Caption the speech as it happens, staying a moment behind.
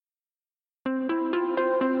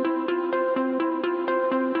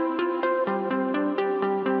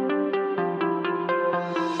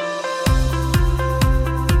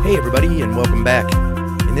Hey everybody, and welcome back.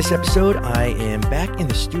 In this episode, I am back in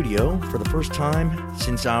the studio for the first time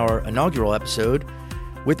since our inaugural episode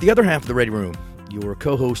with the other half of the Ready Room, your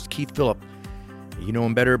co-host Keith Phillip. You know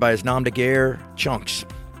him better by his nom de guerre, Chunks.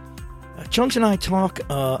 Chunks and I talk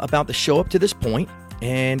about the show up to this point,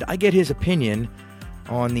 and I get his opinion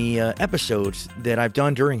on the episodes that I've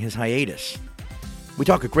done during his hiatus. We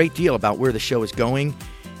talk a great deal about where the show is going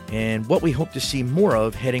and what we hope to see more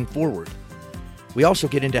of heading forward. We also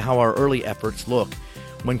get into how our early efforts look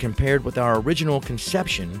when compared with our original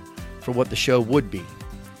conception for what the show would be.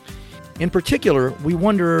 In particular, we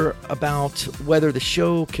wonder about whether the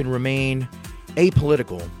show can remain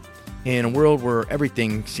apolitical in a world where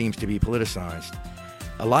everything seems to be politicized.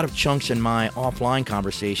 A lot of Chunks and my offline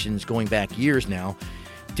conversations, going back years now,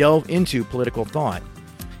 delve into political thought.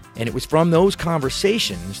 And it was from those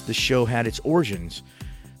conversations the show had its origins.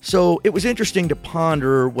 So it was interesting to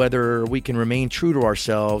ponder whether we can remain true to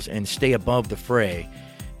ourselves and stay above the fray.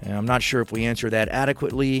 And I'm not sure if we answer that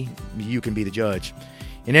adequately. You can be the judge.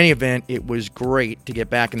 In any event, it was great to get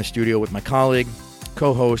back in the studio with my colleague,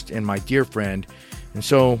 co-host, and my dear friend. And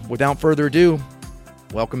so, without further ado,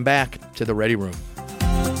 welcome back to the Ready Room.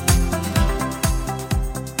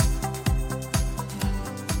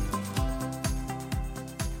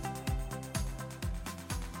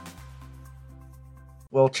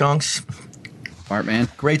 Well, Chunks, Bart, man.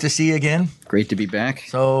 Great to see you again. Great to be back.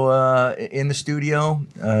 So, in the studio,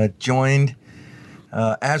 joined,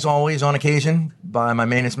 as always, on occasion, by my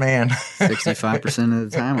mainest man. 65%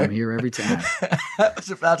 of the time, I'm here every time. I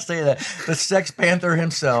was about to say that. The Sex Panther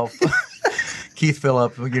himself, Keith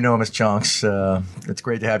Phillip, you know him as Chunks. It's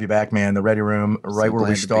great to have you back, man. The Ready Room, right where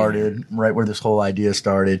we started, right where this whole idea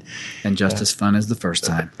started. And just as fun as the first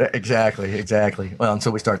time. Exactly. Well,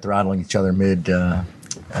 until we start throttling each other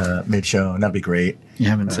mid-show, and that'd be great. You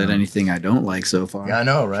haven't said anything I don't like so far. Yeah, I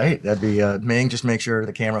know, right? That'd be Ming. Just make sure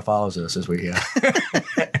the camera follows us as we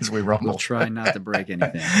as we rumble. We'll try not to break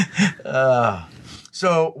anything. I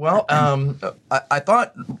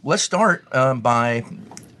thought let's start by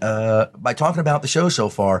talking about the show so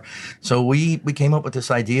far. So we came up with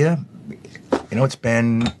this idea. You know,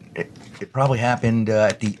 it probably happened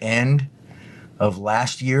at the end of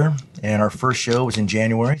last year, and our first show was in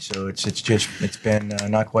January. So it's been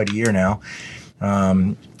not quite a year now.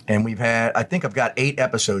 And we've had, I think I've got 8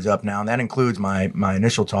 episodes up now, and that includes my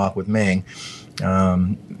initial talk with Ming.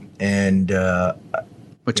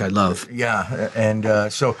 Which I love. Yeah.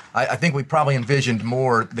 And so I think we probably envisioned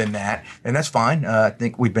more than that, and that's fine. I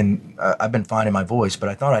think I've been finding my voice, but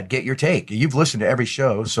I thought I'd get your take. You've listened to every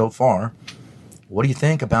show so far. What do you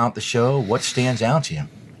think about the show? What stands out to you?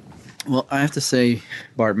 Well, I have to say,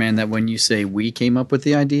 Bart, man, that when you say we came up with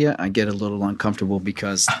the idea, I get a little uncomfortable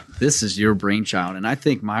because this is your brainchild. And I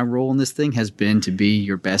think my role in this thing has been to be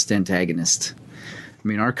your best antagonist. I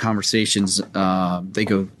mean, our conversations, they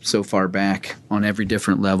go so far back on every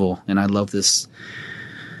different level. And I love this,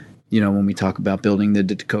 when we talk about building the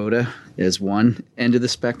Dakota as one end of the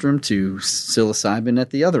spectrum to psilocybin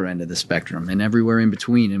at the other end of the spectrum and everywhere in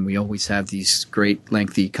between. And we always have these great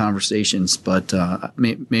lengthy conversations, but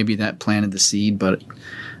maybe that planted the seed. But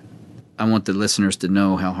I want the listeners to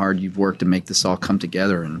know how hard you've worked to make this all come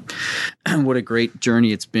together and what a great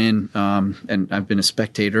journey it's been. And I've been a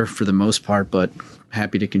spectator for the most part, but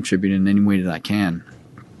happy to contribute in any way that I can.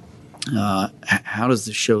 How does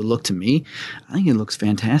the show look to me? I think it looks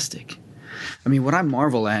fantastic. I mean, what I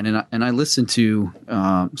marvel at, and I listen to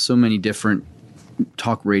so many different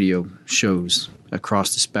talk radio shows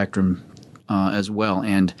across the spectrum as well,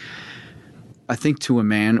 and I think to a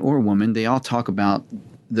man or a woman, they all talk about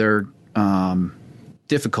their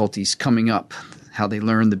difficulties coming up, how they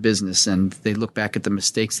learn the business, and they look back at the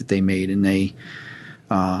mistakes that they made, and they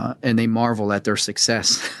marvel at their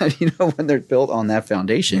success, when they're built on that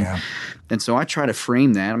foundation. Yeah. And so I try to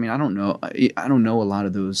frame that. I mean, I don't know a lot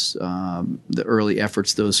of those, the early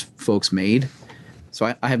efforts those folks made.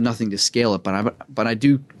 So I have nothing to scale it, but I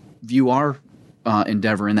do view our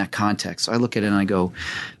endeavor in that context. So I look at it and I go,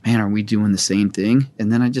 man, are we doing the same thing?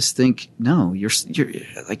 And then I just think, no, you're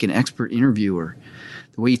like an expert interviewer.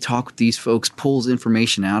 The way you talk with these folks pulls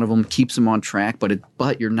information out of them, keeps them on track,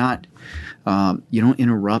 but you're not, you don't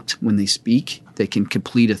interrupt when they speak. They can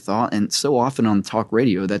complete a thought. And so often on talk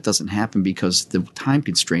radio, that doesn't happen because the time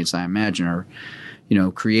constraints, I imagine, are,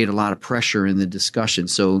 create a lot of pressure in the discussion.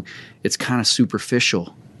 So it's kind of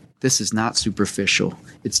superficial. This is not superficial.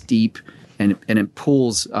 It's deep, and it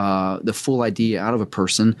pulls the full idea out of a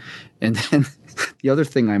person. And then the other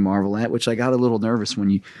thing I marvel at, which I got a little nervous when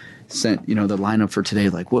you sent, the lineup for today,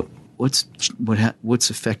 like what's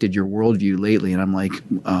affected your worldview lately? And I'm like,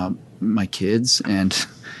 my kids, and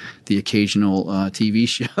the occasional TV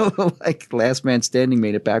show, like Last Man Standing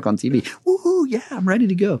made it back on TV. Woohoo! Yeah, I'm ready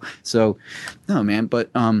to go. So, no, man, but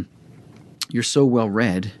you're so well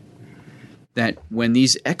read that when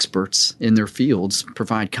these experts in their fields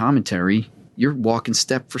provide commentary, you're walking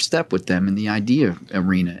step for step with them in the idea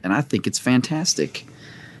arena, and I think it's fantastic.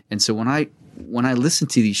 And so when I listen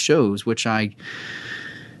to these shows, which I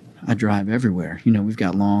drive everywhere, we've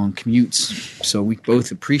got long commutes, so we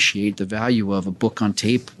both appreciate the value of a book on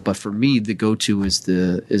tape. But for me, the go-to is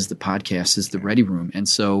the podcast, is the Ready Room. And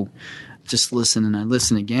so just listen, and I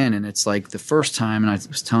listen again, and it's like the first time, and I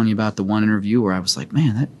was telling you about the one interview where I was like,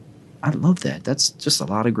 man, I love that. That's just a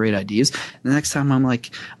lot of great ideas. And the next time I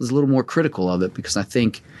was a little more critical of it, because I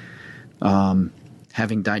think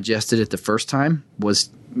having digested it the first time was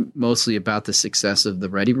mostly about the success of the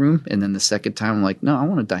Ready Room. And then the second time I'm like, no, I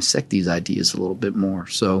want to dissect these ideas a little bit more.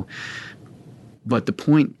 So, but the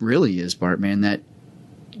point really is, Bart, man, that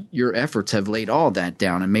your efforts have laid all that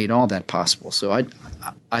down and made all that possible. So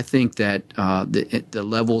I think that the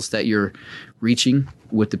levels that you're reaching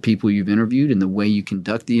with the people you've interviewed and the way you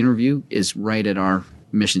conduct the interview is right at our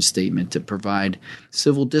mission statement, to provide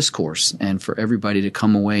civil discourse and for everybody to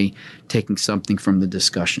come away taking something from the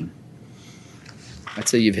discussion. I'd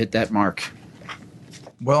say you've hit that mark.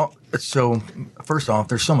 Well, so first off,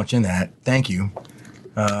 there's so much in that. Thank you.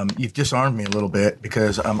 You've disarmed me a little bit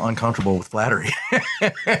because I'm uncomfortable with flattery.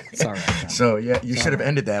 It's all right. So, yeah, you should have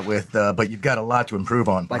ended that with, but you've got a lot to improve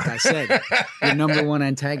on. Like I said, your number one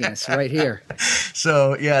antagonist right here.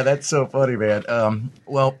 So, yeah, that's so funny, man.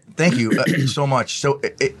 Well, thank you so much. So,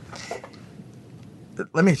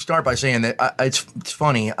 let me start by saying that it's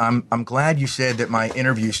funny. I'm glad you said that my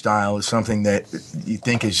interview style is something that you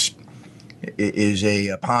think is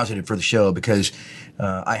a positive for the show, because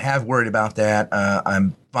I have worried about that.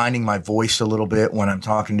 I'm finding my voice a little bit when I'm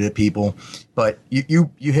talking to people, but you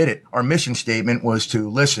hit it. Our mission statement was to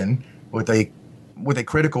listen with a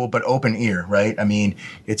critical but open ear, right? I mean,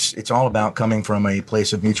 it's all about coming from a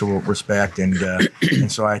place of mutual respect, and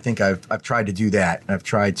so I think I've tried to do that. I've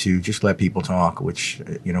tried to just let people talk, which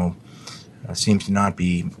seems to not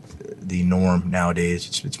be the norm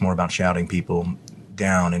nowadays. It's more about shouting people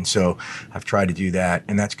down, and so I've tried to do that,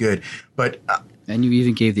 and that's good. But and you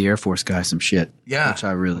even gave the Air Force guy some shit. Yeah. Which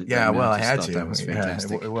I really... Yeah, well, I had to. That was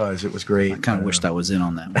fantastic. Yeah, it was great. I kind of wished I was in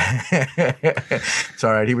on that one. It's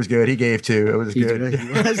all right. He was good. He gave too. It was good.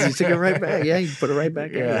 He was. He took it right back. Yeah, he put it right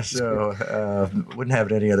back. Yeah, so wouldn't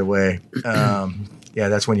have it any other way. Yeah,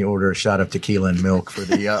 that's when you order a shot of tequila and milk for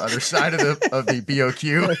the other side of the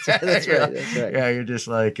BOQ. That's right. Yeah, you're just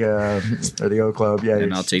like or the O Club. Yeah,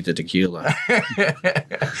 and I'll take the tequila.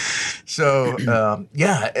 So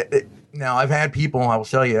now I've had people. I will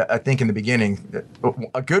tell you. I think in the beginning,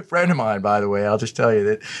 a good friend of mine. By the way, I'll just tell you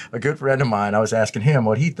that a good friend of mine. I was asking him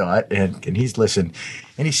what he thought, and he's listened,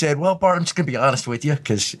 and he said, "Well, Bart, I'm just gonna be honest with you,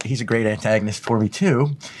 because he's a great antagonist for me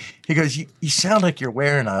too." He goes, "You sound like you're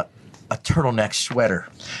wearing a turtleneck sweater,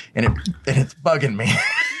 and it's bugging me."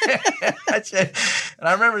 I said, and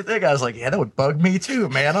I remember thinking, I was like, yeah, that would bug me too,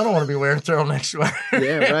 man. I don't want to be wearing a turtleneck sweater.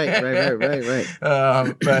 Yeah,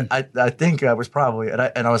 right. But I think I was probably, and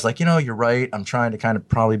I was like, you're right. I'm trying to kind of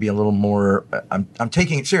probably be a little more, I'm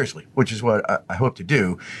taking it seriously, which is what I hope to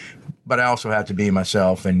do. But I also have to be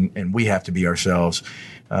myself, and we have to be ourselves.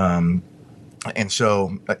 And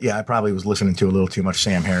so, I probably was listening to a little too much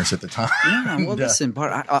Sam Harris at the time. Yeah, well, listen,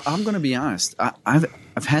 Bart, I'm going to be honest.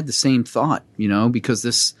 I've had the same thought, because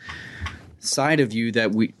this side of you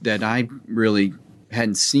that I really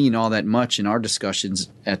hadn't seen all that much in our discussions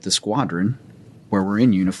at the squadron, where we're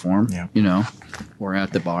in uniform. Yeah. We're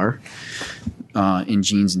at the bar in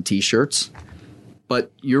jeans and T-shirts.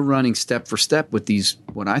 But you're running step for step with these,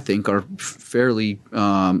 what I think are fairly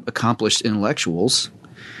accomplished intellectuals,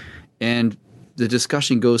 and the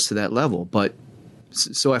discussion goes to that level. But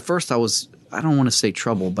so at first I don't want to say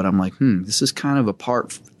trouble, but I'm like, this is kind of a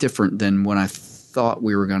part different than when I thought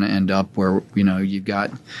we were going to end up, where, you've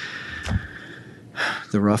got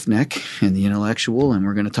the roughneck and the intellectual, and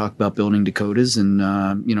we're going to talk about building Dakotas and,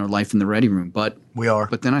 life in the Ready Room. But we are.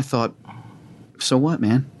 But then I thought, so what,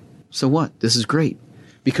 man? So what? This is great.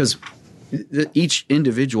 Because each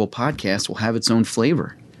individual podcast will have its own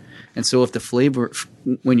flavor. And so if the flavor,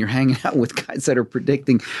 when you're hanging out with guys that are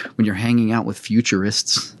predicting, when you're hanging out with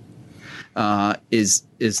futurists, is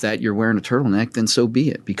that you're wearing a turtleneck, then so be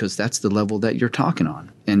it, because that's the level that you're talking on.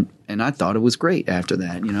 And I thought it was great after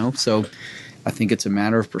that, So I think it's a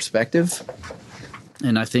matter of perspective.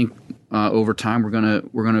 And I think over time we're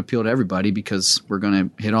gonna appeal to everybody, because we're gonna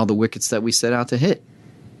hit all the wickets that we set out to hit.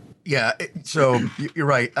 Yeah, so you're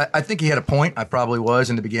right. I think he had a point. I probably was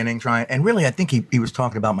in the beginning trying, and really, I think he was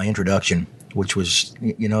talking about my introduction, which was,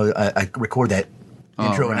 I record that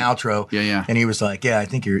intro and outro. Yeah. And he was like, "Yeah, I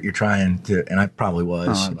think you're trying to," and I probably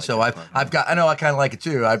was. I know I kind of like it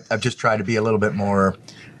too. I've just tried to be a little bit more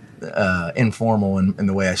informal in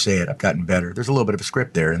the way I say it. I've gotten better. There's a little bit of a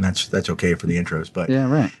script there, and that's okay for the intros. But yeah,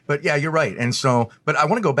 right. But yeah, you're right. And so, but I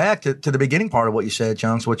want to go back to the beginning part of what you said,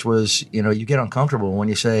 Chunks, which was, you get uncomfortable when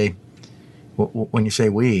you say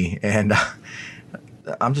we, and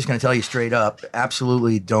I'm just going to tell you straight up,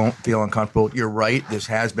 absolutely don't feel uncomfortable. You're right. This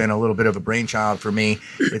has been a little bit of a brainchild for me.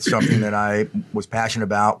 It's something that I was passionate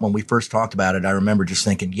about when we first talked about it. I remember just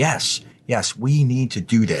thinking, yes, we need to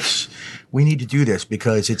do this. We need to do this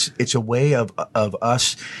because it's a way of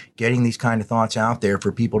us getting these kind of thoughts out there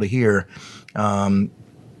for people to hear. That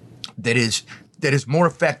is more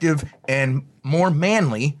effective and more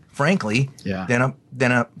manly, frankly,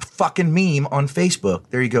 than a fucking meme on Facebook.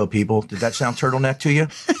 There you go, people. Did that sound turtleneck to you?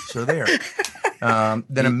 So there.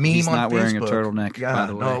 Than a meme He's on Facebook. Not wearing a turtleneck, by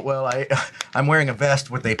the way. No, well, I'm wearing a vest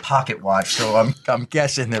with a pocket watch, so I'm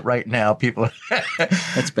guessing that right now people.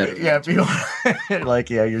 That's better. Yeah, people like,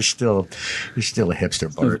 you're still a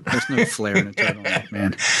hipster, Bart. There's no flair in a turtleneck,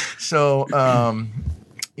 man. So,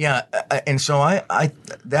 and so I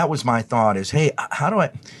that was my thought is, hey, how do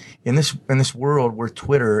I? In this world where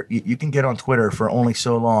Twitter, you can get on Twitter for only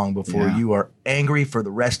so long before you are angry for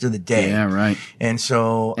the rest of the day. Yeah, right. And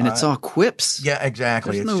so, and it's all quips. Yeah,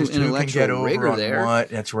 exactly. There's it's no just who can get over on there. what.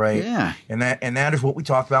 That's right. Yeah. And that is what we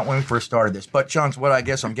talked about when we first started this. But Chunks, what I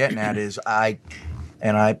guess I'm getting at is I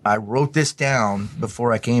wrote this down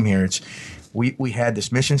before I came here. We had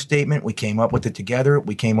this mission statement. We came up with it together.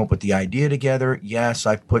 We came up with the idea together. Yes,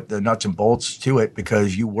 I put the nuts and bolts to it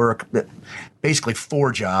because you work basically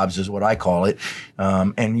 4 jobs is what I call it,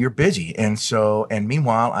 and you're busy. And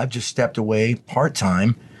meanwhile, I've just stepped away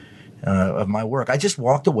part-time of my work. I just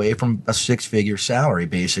walked away from a 6-figure salary,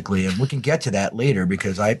 basically, and we can get to that later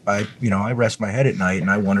because I rest my head at night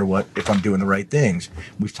and I wonder if I'm doing the right things.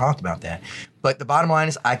 We've talked about that. But the bottom line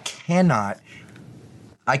is I cannot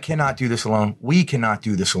do this alone. We cannot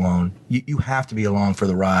do this alone. You have to be along for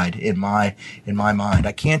the ride in my mind.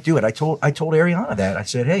 I can't do it. I told Ariana that. I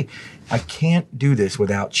said, hey, I can't do this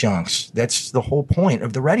without Chunks. That's the whole point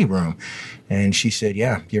of the Ready Room. And she said,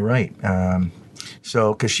 yeah, you're right.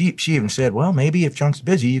 So, because she even said, well, maybe if Chunks is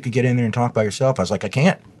busy, you could get in there and talk by yourself. I was like, I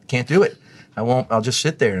can't do it. I won't. I'll just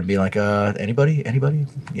sit there and be like, anybody,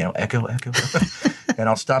 echo. And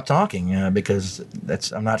I'll stop talking because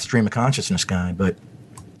I'm not a stream of consciousness guy, but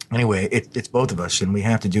anyway, it's both of us, and we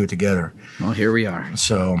have to do it together. Well, here we are.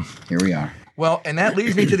 So here we are. Well, and that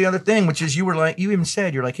leads me to the other thing, which is you even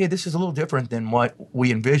said, you're like, hey, this is a little different than what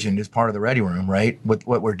we envisioned as part of the Ready Room, right? With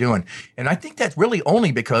what we're doing. And I think that's really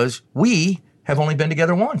only because we have only been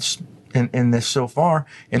together once in this so far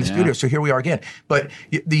in the studio. So here we are again. But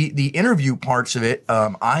the interview parts of it,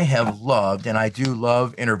 I have loved, and I do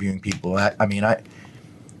love interviewing people. And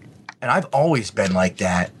I've always been like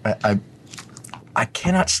that. I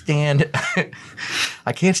cannot stand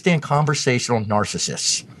conversational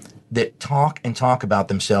narcissists that talk about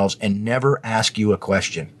themselves and never ask you a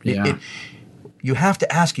question. Yeah. You have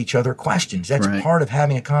to ask each other questions. That's part of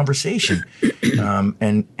having a conversation.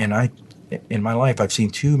 And I, in my life, I've seen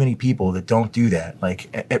too many people that don't do that.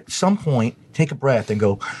 Like at some point, take a breath and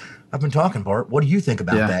go, I've been talking, Bart. What do you think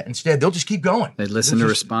about that? Instead, they'll just keep going. They listen to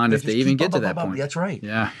respond if they even get to that point. That's right.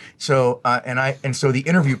 Yeah. So so the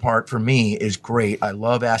interview part for me is great. I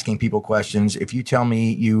love asking people questions. If you tell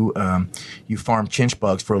me you farm chinch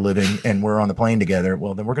bugs for a living and we're on the plane together,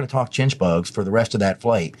 well, then we're going to talk chinch bugs for the rest of that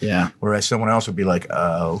flight. Yeah. Whereas someone else would be like,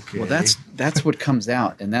 okay. Well, that's what comes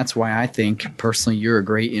out, and that's why I think personally you're a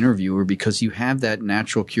great interviewer because you have that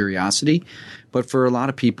natural curiosity. But for a lot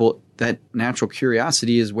of people, that natural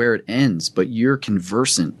curiosity is where it ends, but you're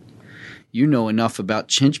conversant. You know enough about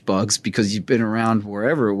chinch bugs because you've been around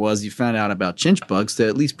wherever it was you found out about chinch bugs to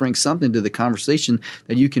at least bring something to the conversation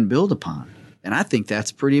that you can build upon. And I think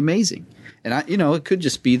that's pretty amazing. And it could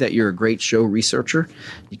just be that you're a great show researcher.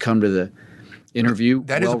 You come to the interview.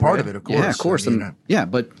 That is a part of it, of course. Yeah, of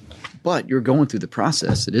course. But you're going through the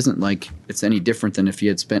process. It isn't like it's any different than if you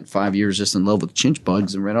had spent 5 years just in love with chinch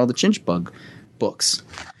bugs and read all the chinch bug books.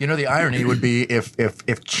 The irony would be if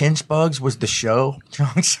chinch bugs was the show,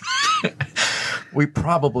 we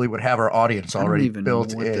probably would have our audience already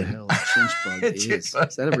built in. What the hell a chinch bug is? Is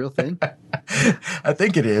that a real thing? I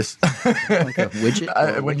think it is. Like a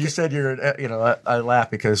widget? When you said I laugh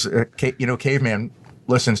because Caveman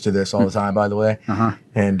listens to this all the time, by the way.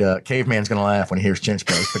 And Caveman's going to laugh when he hears chinch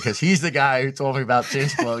bugs because he's the guy who told me about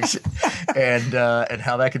chinch bugs. and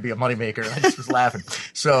how that could be a moneymaker. I just was laughing.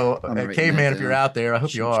 So, Caveman, if you're out there, I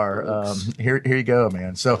hope you are. Here you go,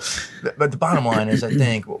 man. So, but the bottom line is, I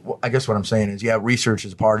think, I guess what I'm saying is, yeah, research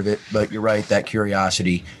is a part of it, but you're right, that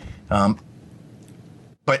curiosity.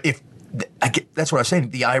 But that's what I was saying.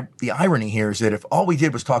 The irony here is that if all we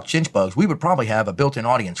did was talk chinch bugs, we would probably have a built-in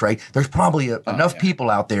audience, right? There's probably enough people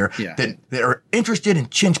out there that are interested in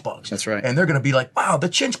chinch bugs. That's right. And they're going to be like, wow, the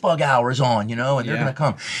chinch bug hour is on, and they're going to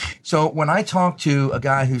come. So when I talk to a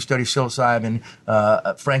guy who studies psilocybin,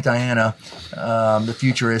 Frank Diana, the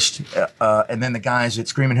futurist, and then the guys at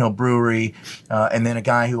Screaming Hill Brewery, and then a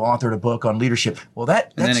guy who authored a book on leadership. Well,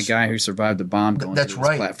 and then a guy who survived the bomb going to this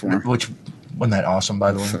platform. Which wasn't that awesome,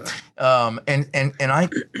 by the way? And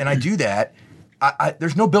I do that.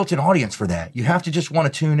 There's no built-in audience for that. You have to just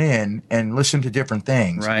want to tune in and listen to different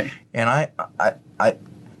things. Right. And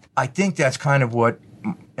I think that's kind of what.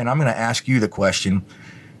 And I'm going to ask you the question.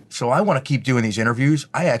 So I want to keep doing these interviews.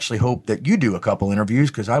 I actually hope that you do a couple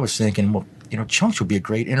interviews because I was thinking, well, Chunks would be a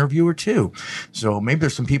great interviewer too. So maybe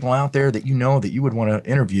there's some people out there that that you would want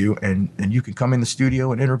to interview, and you can come in the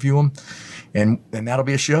studio and interview them, and that'll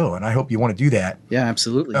be a show. And I hope you want to do that. Yeah,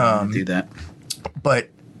 absolutely. I want to do that. But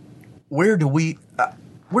where do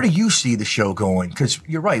you see the show going? Because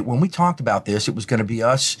you're right. When we talked about this, it was going to be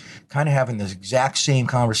us kind of having the exact same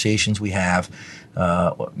conversations we have,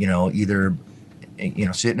 either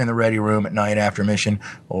sitting in the ready room at night after mission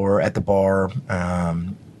or at the bar,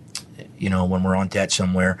 when we're on debt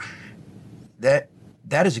somewhere. That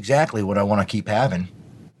is exactly what I want to keep having.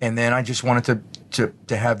 And then I just wanted to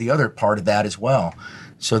have the other part of that as well.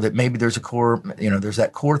 So that maybe there's a core, there's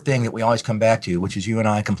that core thing that we always come back to, which is you and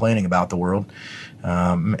I complaining about the world,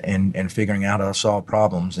 and figuring out how to solve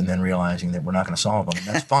problems, and then realizing that we're not going to solve them. And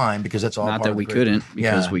that's fine because that's all. Not part that of we couldn't,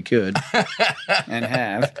 because we could, and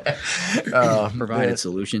have provided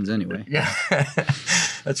solutions anyway. Yeah,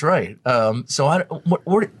 that's right. So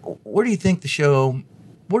where do you think the show?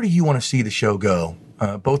 Where do you want to see the show go?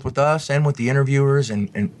 Both with us and with the interviewers,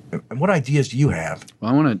 and what ideas do you have?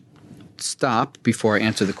 Well, I want to stop before I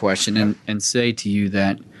answer the question and say to you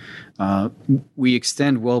that we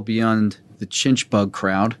extend well beyond the chinch bug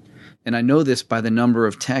crowd. And I know this by the number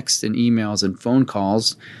of texts and emails and phone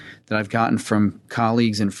calls that I've gotten from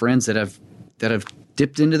colleagues and friends that have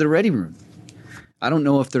dipped into the ready room. I don't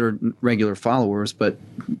know if they're regular followers, but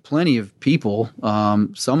plenty of people,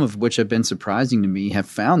 some of which have been surprising to me, have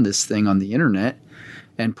found this thing on the internet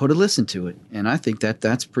and put a listen to it. And I think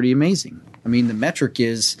that's pretty amazing. I mean, the metric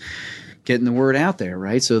is getting the word out there,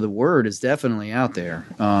 right? So the word is definitely out there.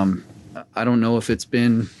 I don't know if it's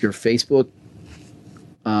been your Facebook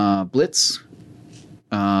blitz,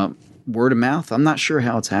 word of mouth. I'm not sure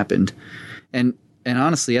how it's happened. And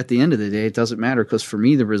honestly, at the end of the day, it doesn't matter, because for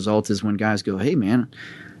me, the result is when guys go, hey, man,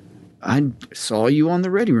 I saw you on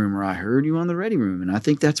the Ready Room, or I heard you on the Ready Room, and I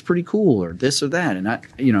think that's pretty cool, or this or that, and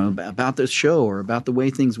about this show or about the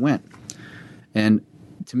way things went. And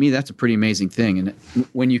to me, that's a pretty amazing thing. And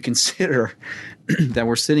when you consider that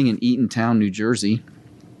we're sitting in Eatontown, New Jersey,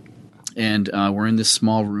 and we're in this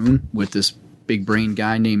small room with this big brain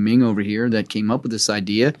guy named Ming over here that came up with this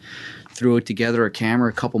idea, threw it together, a camera,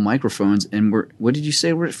 a couple microphones, and what did you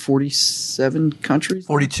say? We're at 47 countries?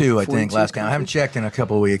 42, I think, last count. I haven't checked in a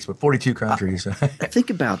couple of weeks, but 42 countries.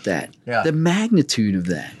 Think about that. Yeah. The magnitude of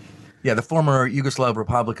that. Yeah, the former Yugoslav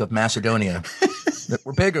Republic of Macedonia.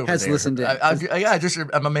 We're big over has there. listened in.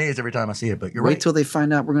 I'm amazed every time I see it, but you're right. Wait till they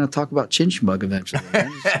find out we're going to talk about chinch bug eventually.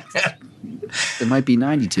 It might be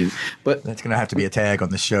 92. But that's going to have to be a tag on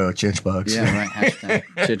the show, chinch bugs. Yeah, right. Hashtag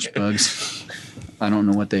chinch bugs. I don't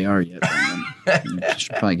know what they are yet. I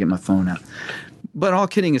should probably get my phone out. But all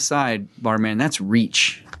kidding aside, Barman, that's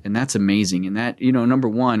reach, and that's amazing. And that, number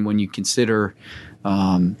one, when you consider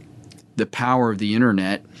the power of the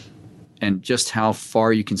internet and just how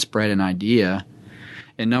far you can spread an idea,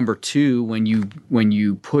 and number two, when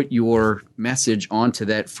you put your message onto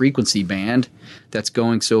that frequency band that's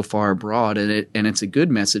going so far abroad, and it's a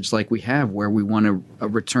good message like we have, where we want to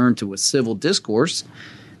return to a civil discourse,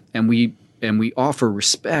 and we offer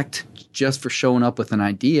respect just for showing up with an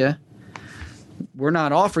idea. We're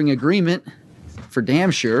not offering agreement, for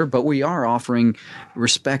damn sure, but we are offering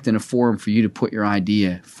respect in a forum for you to put your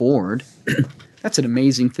idea forward. That's an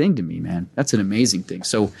amazing thing to me, man. That's an amazing thing.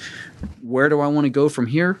 So where do I want to go from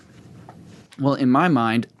here? Well, in my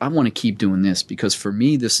mind, I want to keep doing this, because for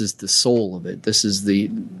me, this is the soul of it. This is the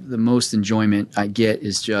most enjoyment I get,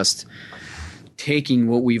 is just taking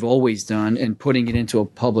what we've always done and putting it into a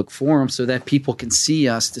public forum so that people can see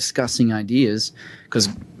us discussing ideas, because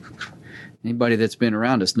anybody that's been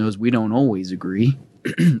around us knows we don't always agree.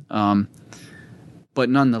 But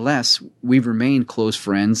nonetheless, we've remained close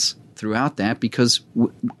friends throughout that because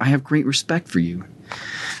I have great respect for you.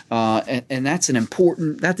 And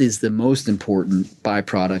that is the most important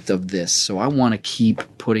byproduct of this. So I want to keep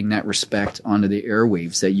putting that respect onto the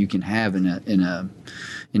airwaves that you can have in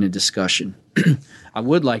a discussion. I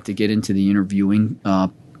would like to get into the interviewing,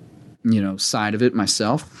 side of it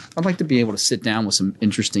myself. I'd like to be able to sit down with some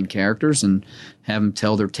interesting characters and have them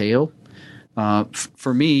tell their tale.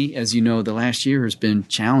 For me, as you know, the last year has been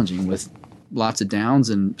challenging with lots of downs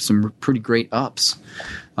and some pretty great ups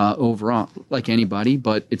overall, like anybody,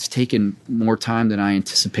 but it's taken more time than I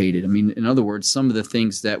anticipated. I mean, in other words, some of the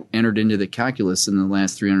things that entered into the calculus in the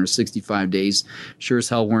last 365 days sure as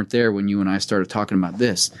hell weren't there when you and I started talking about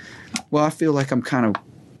this. Well, I feel like I'm kind of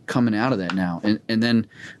coming out of that now. And then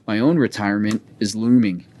my own retirement is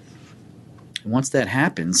looming. Once that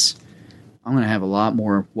happens, I'm going to have a lot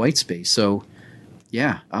more white space. So,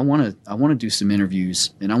 yeah, I want to do some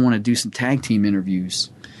interviews, and I want to do some tag team interviews,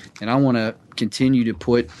 and I want to continue to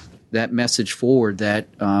put that message forward that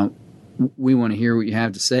we want to hear what you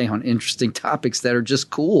have to say on interesting topics that are just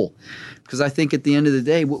cool. Because I think at the end of the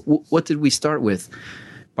day, what did we start with,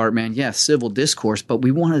 Bartman? Yeah, civil discourse, but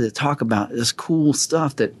we wanted to talk about this cool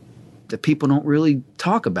stuff that people don't really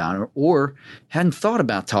talk about or hadn't thought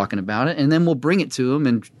about talking about it, and then we'll bring it to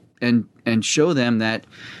them and show them that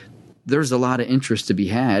there's a lot of interest to be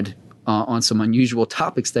had on some unusual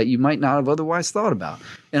topics that you might not have otherwise thought about.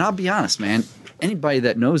 And I'll be honest, man, anybody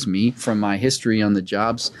that knows me from my history on the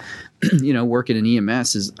jobs, working in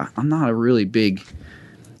EMS, I'm not a really big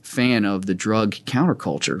fan of the drug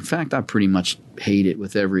counterculture. In fact, I pretty much hate it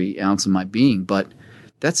with every ounce of my being. But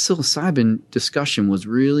that psilocybin discussion was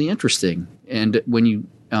really interesting. And when you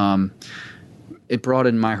it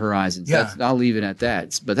broadened my horizons. Yeah. I'll leave it at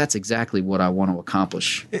that. But that's exactly what I want to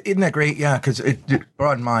accomplish. Isn't that great? Yeah, because it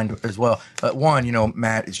broadened mine as well. One,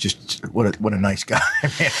 Matt is just what a nice guy.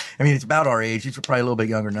 I mean, it's about our age. He's probably a little bit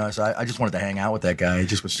younger than us. I just wanted to hang out with that guy. He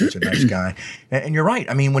just was such a nice guy. And you're right.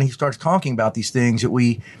 I mean, when he starts talking about these things that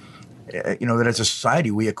we, that as a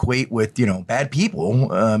society we equate with, bad people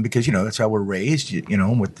because, that's how we're raised,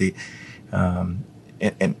 with the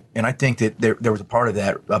And I think that there was a part of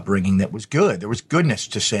that upbringing that was good. There was goodness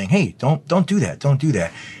to saying, "Hey, don't do that. Don't do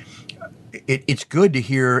that." It's good to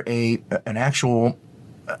hear an actual,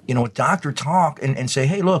 a doctor talk and say,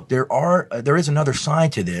 "Hey, look, there is another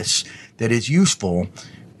side to this that is useful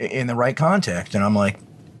in the right context." And I'm like,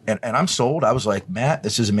 and I'm sold. I was like, "Matt,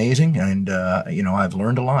 this is amazing," and I've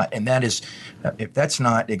learned a lot. And that is, if that's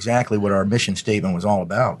not exactly what our mission statement was all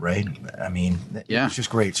about, right? I mean, yeah, it's just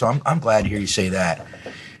great. So I'm glad to hear you say that.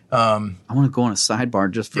 I want to go on a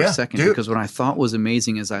sidebar just for a second, because what I thought was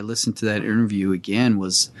amazing as I listened to that interview again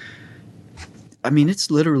was, I mean,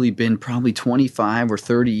 it's literally been probably 25 or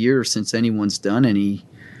 30 years since anyone's done any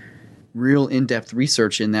real in-depth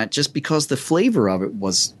research in that, just because the flavor of it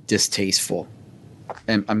was distasteful.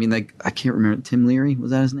 And I mean, I can't remember. Tim Leary,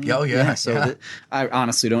 was that his name? Oh, yeah. So I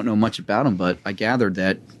honestly don't know much about him, but I gathered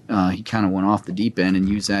that he kind of went off the deep end and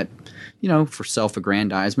used that, for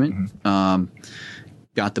self-aggrandizement. Mm-hmm.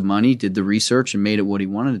 Got the money, did the research, and made it what he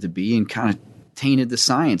wanted it to be, and kind of tainted the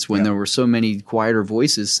science when there were so many quieter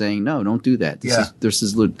voices saying, "No, don't do that.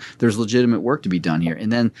 There's legitimate work to be done here."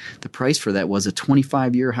 And then the price for that was a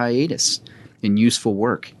 25-year hiatus in useful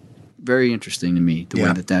work. Very interesting to me, the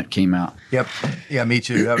way that came out. Yep. Yeah, me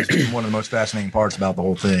too. That was one of the most fascinating parts about the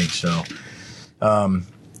whole thing. So,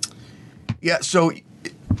 so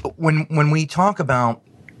when we talk about,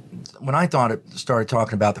 when I started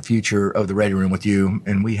talking about the future of the Ready Room with you,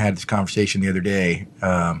 and we had this conversation the other day,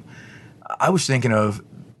 I was thinking of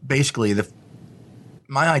basically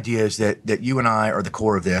my idea is that you and I are the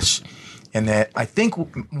core of this, and that I think,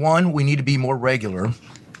 one, we need to be more regular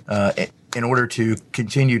in order to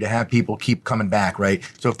continue to have people keep coming back, right?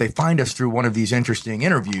 So if they find us through one of these interesting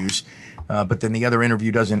interviews, but then the other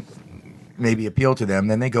interview doesn't maybe appeal to them,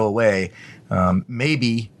 then they go away.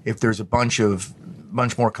 Maybe if there's a bunch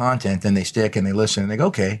more content, then they stick and they listen and they go,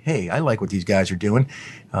 okay, hey, I like what these guys are doing,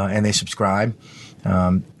 and they subscribe.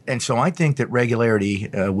 And so I think that regularity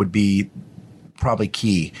would be probably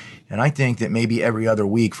key. And I think that maybe every other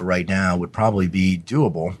week for right now would probably be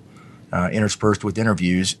doable, interspersed with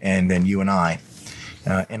interviews, and then you and I.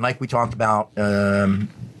 And like we talked about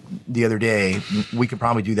the other day, we could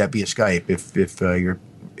probably do that via Skype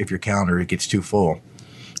if your calendar gets too full.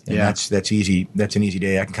 And that's easy. That's an easy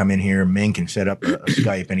day. I can come in here. Ming can set up a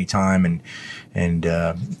Skype anytime,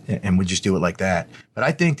 and we just do it like that. But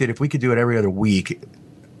I think that if we could do it every other week,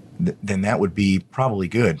 then that would be probably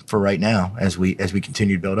good for right now as we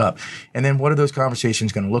continue to build up. And then what are those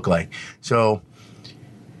conversations going to look like? So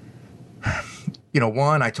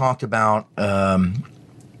one, I talked about, I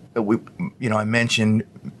mentioned,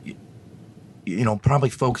 probably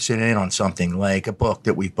focusing in on something like a book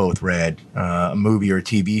that we've both read, a movie or a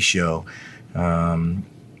TV show.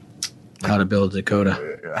 How to Build a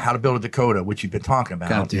Dakota. How to Build a Dakota, which you've been talking about.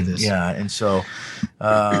 Gotta do this. Yeah, and so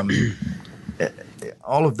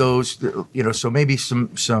all of those, so maybe some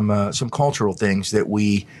cultural things that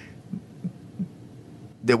we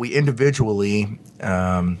individually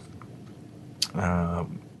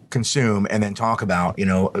consume and then talk about,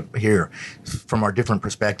 here from our different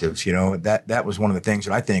perspectives. That was one of the things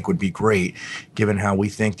that I think would be great, given how we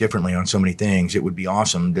think differently on so many things. It would be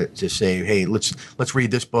awesome to say, hey, let's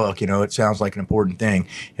read this book. It sounds like an important thing,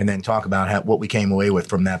 and then talk about what we came away with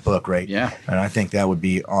from that book, right? Yeah. And I think that would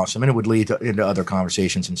be awesome, and it would lead into other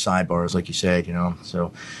conversations and sidebars, like you said.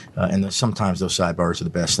 So, and sometimes those sidebars are the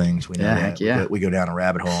best things. We know that. Yeah. We go down a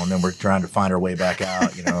rabbit hole, and then we're trying to find our way back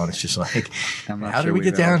out. And it's just like, how did we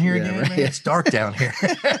get down here again? Right. Man, it's dark down here.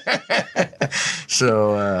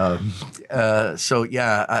 So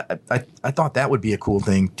yeah, I thought that would be a cool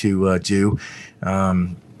thing to do.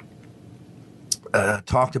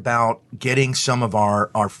 Talked about getting some of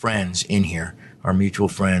our friends in here, our mutual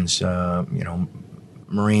friends,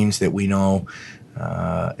 Marines that we know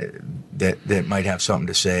that might have something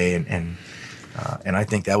to say, and I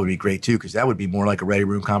think that would be great too, because that would be more like a ready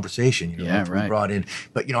room conversation. Yeah, right. Brought in,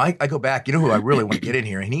 but I go back. Who I really want to get in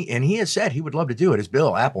here, and he has said he would love to do it. Is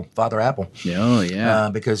Bill Apple, Father Apple? Oh yeah.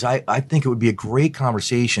 Because I think it would be a great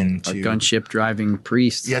conversation. A gunship driving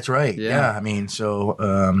priest. Yeah, that's right. Yeah. I mean,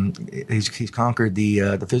 so he's conquered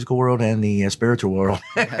the physical world and the spiritual world.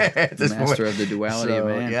 At this Master point. of the duality of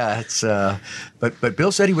man. Yeah, it's but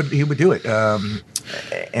Bill said he would do it.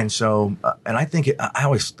 And so, and I think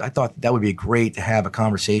I thought that would be great to have a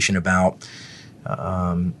conversation about,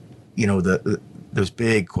 those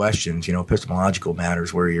big questions, epistemological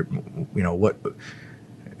matters, where what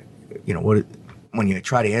when you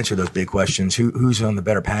try to answer those big questions, who's on the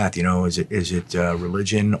better path? Is it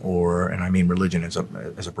religion, and I mean religion as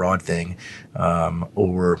a broad thing,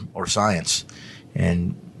 or science?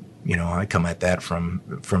 And I come at that from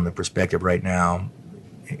the perspective right now,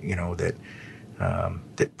 that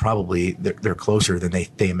probably they're closer than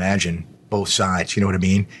they imagine, both sides. You know what I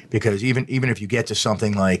mean? Because even if you get to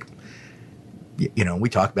something like, we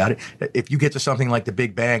talk about it, if you get to something like the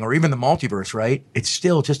Big Bang or even the multiverse, right? It's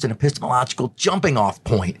still just an epistemological jumping off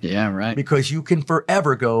point. Yeah, right. Because you can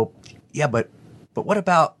forever go, yeah, but what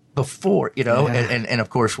about before, Yeah. and of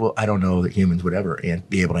course, well, I don't know that humans would ever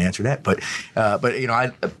be able to answer that, but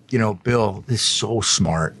Bill is so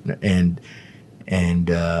smart, and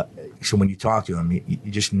so when you talk to him,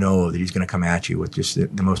 you just know that he's going to come at you with just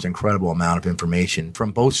the most incredible amount of information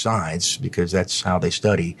from both sides, because that's how they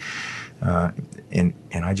study. And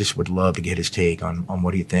I just would love to get his take on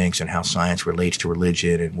what he thinks and how science relates to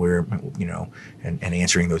religion, and where, and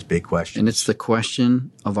answering those big questions. And it's the question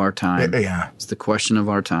of our time. Yeah. It's the question of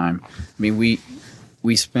our time. I mean,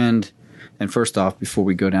 we spend, and first off, before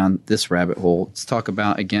we go down this rabbit hole, let's talk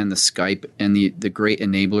about, again, the Skype and the great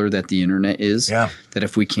enabler that the internet is. Yeah. That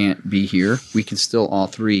if we can't be here, we can still all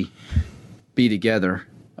three be together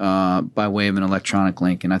by way of an electronic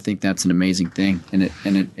link, and I think that's an amazing thing. And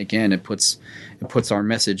it puts our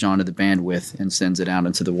message onto the bandwidth and sends it out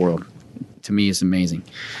into the world. To me, it's amazing.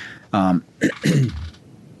 But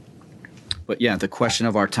yeah, the question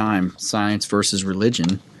of our time, science versus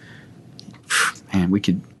religion. Man,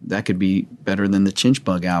 that could be better than the Chinch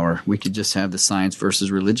Bug Hour. We could just have the science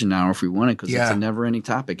versus religion hour if we wanted, because it's a never-ending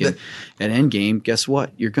topic. And at Endgame, guess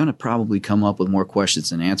what? You're going to probably come up with more questions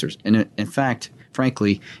than answers. And in fact,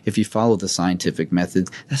 frankly, if you follow the scientific method,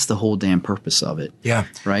 that's the whole damn purpose of it. Yeah.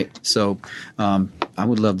 Right? So I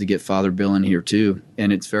would love to get Father Bill in here too.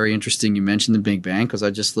 And it's very interesting you mentioned the Big Bang, because I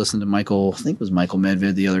just listened to Michael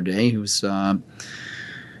Medved the other day, who's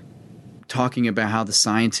talking about how the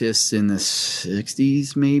scientists in the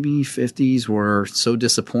 60s, maybe 50s, were so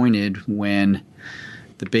disappointed when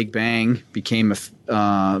the Big Bang became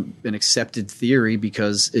an accepted theory,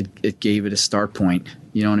 because it gave it a start point.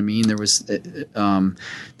 You know what I mean? There was they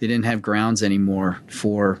didn't have grounds anymore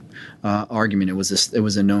for argument. It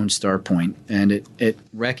was a known start point, and it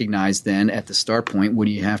recognized then at the start point, what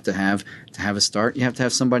do you have to have a start? You have to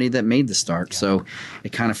have somebody that made the start. Yeah. So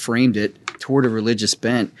it kind of framed it toward a religious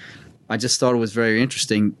bent. I just thought it was very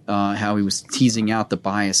interesting how he was teasing out the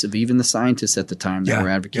bias of even the scientists at the time that were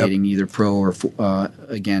advocating either pro or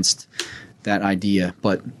against that idea.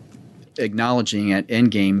 But acknowledging at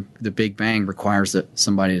Endgame, the Big Bang requires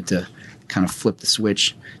somebody to kind of flip the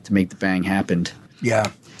switch to make the bang happen.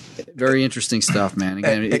 Yeah. Very interesting stuff, man.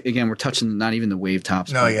 Again, we're touching not even the wave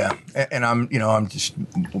tops. No, yeah, and I'm just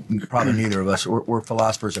probably neither of us. We're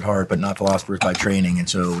philosophers at heart, but not philosophers by training, and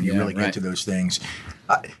so when you really get to those things,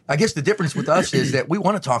 I guess the difference with us is that we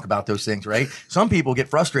want to talk about those things, right? Some people get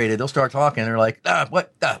frustrated; they'll start talking, and they're like,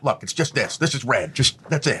 "What? Look, it's just this. This is red. Just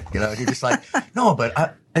that's it." You know, you're just like, "No,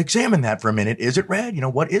 but examine that for a minute. Is it red? You know,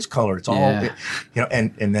 what is color? It's all,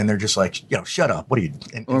 and then they're just like, shut up. What are you?"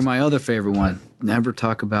 Or my other favorite one: never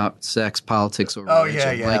talk about sex, politics, or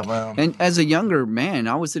religion. Like, and as a younger man,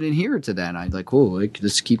 I was an adherent to that. I'd like,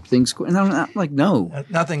 let's keep things going. And I'm like, no,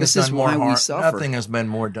 nothing has been more Nothing has been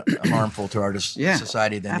more harmful to our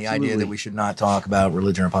society than the idea that we should not talk about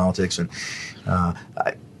religion or politics. And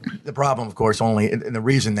the problem, of course, and the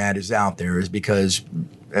reason that is out there is because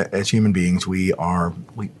as human beings,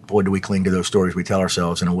 boy, do we cling to those stories we tell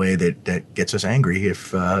ourselves in a way that gets us angry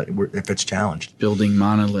if it's challenged. Building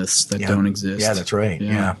monoliths that don't exist. Yeah, that's right.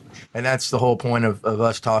 Yeah. And that's the whole point of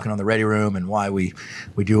us talking on the Ready Room and why we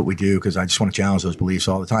do what we do, because I just want to challenge those beliefs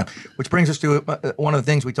all the time. Which brings us to one of the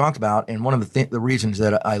things we talked about, and one of the reasons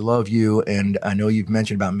that I love you, and I know you've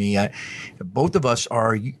mentioned about me. Both of us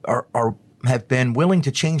have been willing to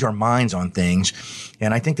change our minds on things,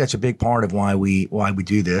 and I think that's a big part of why we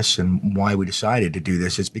do this and why we decided to do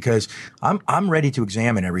this. Is because I'm ready to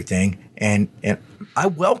examine everything, and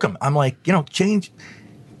I'm like, change.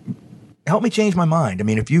 Help me change my mind. I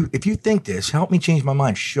mean, if you think this, help me change my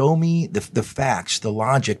mind. Show me the facts, the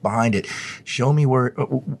logic behind it. Show me where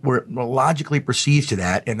it logically proceeds to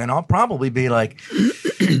that, and then I'll probably be like,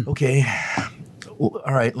 okay, all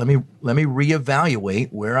right, let me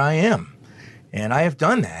reevaluate where I am. And I have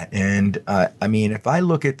done that. And I mean, if I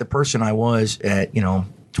look at the person I was at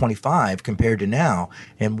 25 compared to now,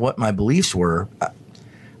 and what my beliefs were,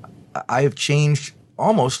 I have changed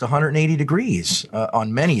almost 180 degrees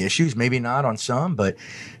on many issues, maybe not on some, but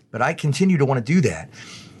I continue to want to do that.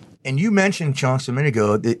 And you mentioned, Chunks, a minute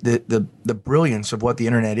ago, the brilliance of what the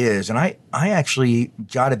internet is. And I actually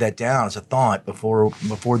jotted that down as a thought before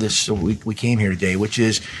this we came here today, which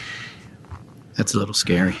is, that's a little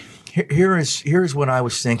scary. Here's what I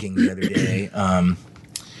was thinking the other day,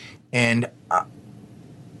 and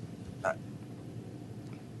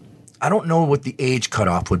I don't know what the age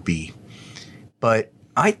cutoff would be, but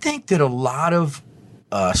I think that a lot of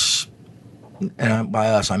us, and by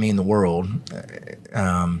us I mean the world,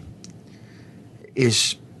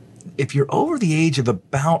 is if you're over the age of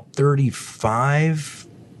about 35,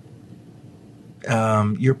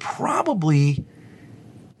 you're probably,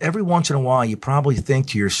 every once in a while, you probably think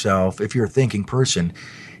to yourself, if you're a thinking person,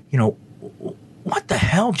 what the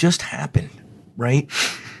hell just happened, right?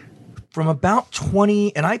 From about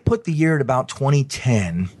 20, and I put the year at about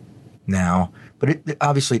 2010 now, but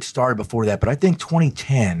obviously it started before that, but I think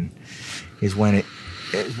 2010 is when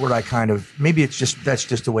is where I kind of, maybe that's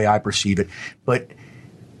just the way I perceive it, but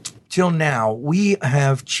till now, we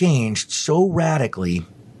have changed so radically,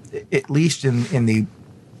 at least in the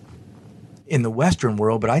Western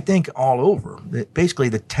world, but I think all over, basically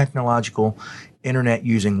the technological internet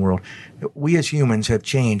using world, we as humans have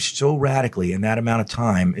changed so radically in that amount of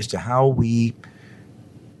time as to how we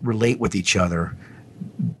relate with each other,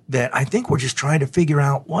 that I think we're just trying to figure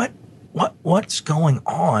out what's going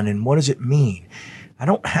on and what does it mean. I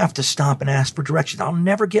don't have to stop and ask for directions. I'll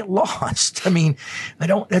never get lost. I mean,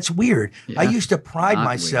 that's weird. Yeah, I used to pride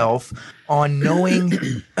myself on knowing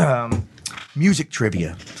music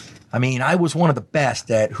trivia. I mean, I was one of the best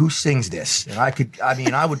at who sings this. And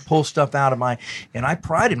I would pull stuff out of and I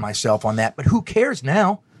prided myself on that. But who cares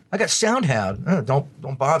now? I got SoundHound.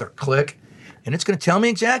 Don't bother. Click. And it's going to tell me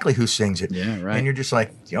exactly who sings it. Yeah, right. And you're just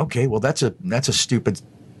like, okay, well, that's a stupid,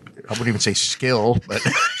 I wouldn't even say skill, but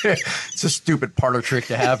it's a stupid parlor trick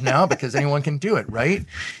to have now because anyone can do it, right?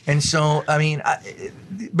 And so, I mean,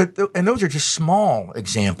 and those are just small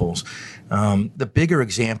examples. The bigger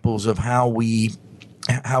examples of how we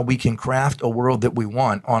can craft a world that we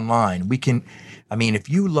want online. We can, I mean,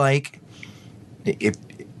 if you like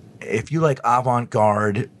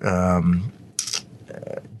avant-garde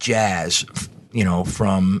jazz,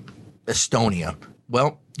 from Estonia,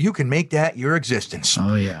 well, you can make that your existence.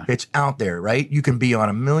 Oh yeah, it's out there, right? You can be on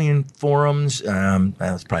a million forums.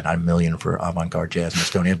 That's probably not a million for avant-garde jazz in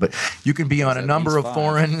Estonia, but you can be on a number of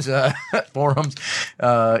forums,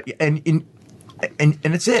 and and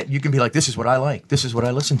it's it. You can be like, this is what I like. This is what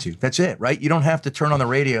I listen to. That's it, right? You don't have to turn on the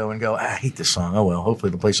radio and go, I hate this song. Oh well, hopefully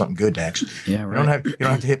they'll play something good next. Yeah, right. You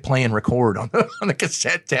don't have to hit play and record on the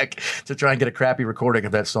cassette deck to try and get a crappy recording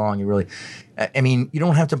of that song. I mean, you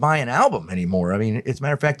don't have to buy an album anymore. I mean, as a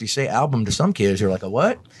matter of fact, you say album to some kids, they're like, a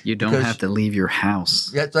what? You don't have to leave your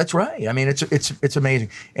house. Yeah, that's right. I mean, it's amazing,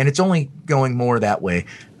 and it's only going more that way.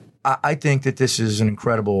 I think that this is an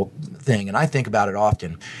incredible thing, and I think about it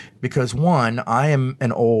often because, one, I am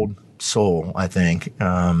an old soul, I think.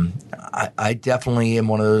 I definitely am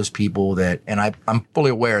one of those people that, and I'm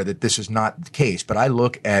fully aware that this is not the case, but I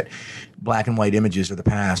look at black and white images of the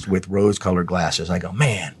past with rose-colored glasses. I go,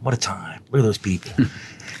 man, what a time. Look at those people.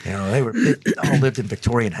 They all lived in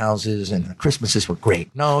Victorian houses and the Christmases were great.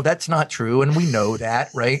 No, that's not true. And we know that,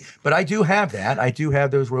 right? But I do have that. I do have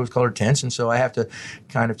those rose-colored tints. And so I have to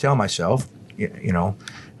kind of tell myself,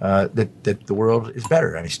 that the world is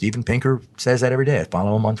better. I mean, Steven Pinker says that every day. I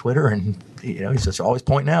follow him on Twitter and, he's just always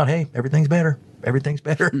pointing out, hey, everything's better. Everything's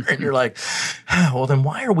better. And you're like, well, then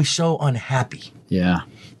why are we so unhappy? Yeah.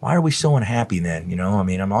 Why are we so unhappy then? I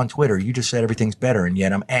mean, I'm on Twitter. You just said everything's better, and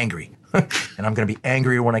yet I'm angry. And I'm going to be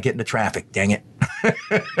angrier when I get into traffic. Dang it.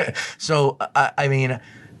 So, I mean,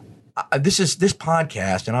 this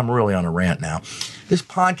podcast, and I'm really on a rant now. This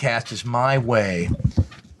podcast is my way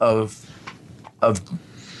of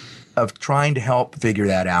trying to help figure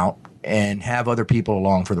that out and have other people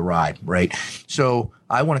along for the ride, right? So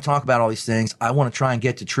I want to talk about all these things. I want to try and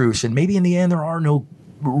get to truths, and maybe in the end there are no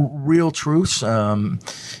real truths. As a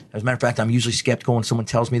matter of fact, I'm usually skeptical when someone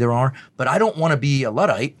tells me there are, but I don't want to be a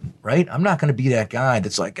Luddite, right? I'm not going to be that guy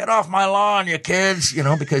that's like, get off my lawn, you kids,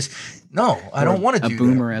 because no, I don't want to do a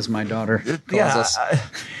boomer, that. As my daughter calls us.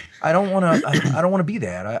 I don't want to. I don't want to be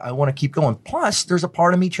that. I want to keep going. Plus, there's a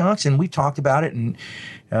part of me, Chunks, and we've talked about it, and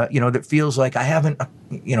that feels like I haven't,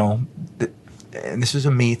 and this is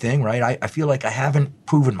a me thing, right? I feel like I haven't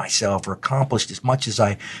proven myself or accomplished as much as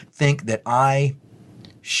I think that I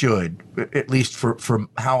should, at least for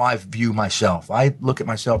how I view myself. I look at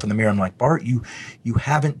myself in the mirror. I'm like, Bart, you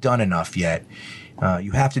haven't done enough yet.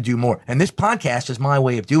 You have to do more. And this podcast is my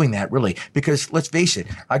way of doing that, really, because let's face it,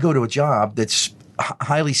 I go to a job that's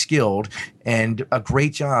highly skilled and a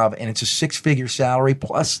great job, and it's a 6-figure salary,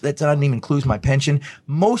 plus that doesn't even include my pension.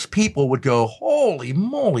 Most people would go, holy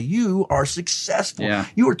moly, you are successful. Yeah.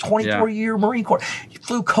 You were 24-year Marine Corps. You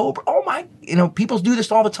flew Cobra. Oh my, people do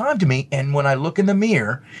this all the time to me. And when I look in the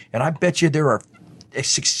mirror, and I bet you there are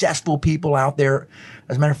successful people out there.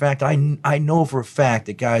 As a matter of fact, I know for a fact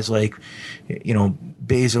that guys like,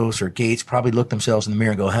 Bezos or Gates probably look themselves in the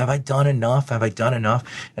mirror and go, have I done enough? Have I done enough?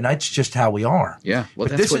 And that's just how we are. Yeah. Well,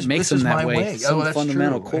 but that's what makes them that way. Some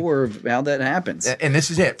fundamental core of how that happens. And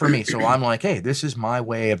this is it for me. So I'm like, hey, this is my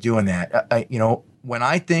way of doing that. When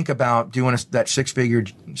I think about doing that 6-figure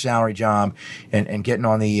salary job and getting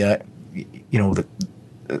on the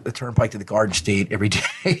turnpike to the Garden State every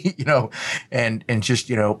day, and just,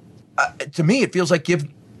 to me, it feels like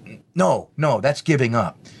that's giving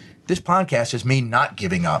up. This podcast is me not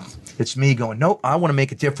giving up. It's me going, nope, I want to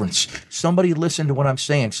make a difference. Somebody listen to what I'm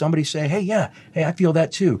saying. Somebody say, hey, I feel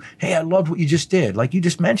that too. Hey, I loved what you just did. Like you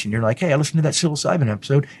just mentioned, you're like, hey, I listened to that psilocybin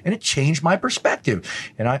episode and it changed my perspective.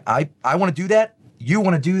 And I want to do that. You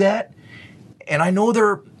want to do that. And I know there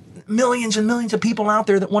are millions and millions of people out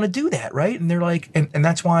there that want to do that, right? And they're like, and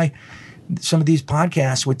that's why some of these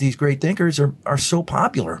podcasts with these great thinkers are so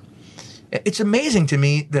popular. It's amazing to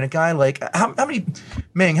me that a guy like how many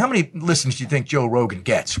listens do you think Joe Rogan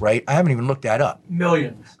gets? Right, I haven't even looked that up.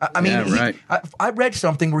 Millions. I mean, right. I read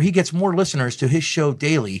something where he gets more listeners to his show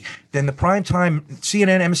daily than the primetime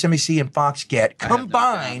CNN, MSNBC, and Fox get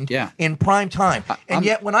combined in prime time. And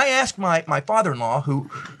yet, when I ask my father-in-law, who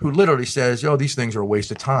literally says, "Oh, these things are a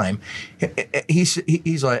waste of time,"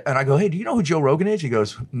 he's like, and I go, "Hey, do you know who Joe Rogan is?" He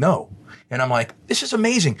goes, "No." And I'm like, this is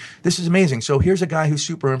amazing. This is amazing. So here's a guy who's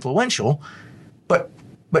super influential, but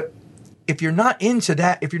if you're not into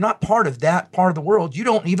that, if you're not part of that part of the world, you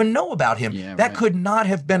don't even know about him. Yeah, that right. could not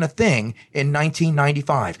have been a thing in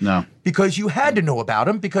 1995. No. Because you had to know about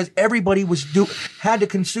him because everybody had to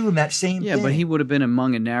consume that same thing. Yeah, but he would have been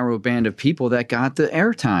among a narrow band of people that got the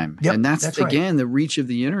airtime. Yep, and that's again, the reach of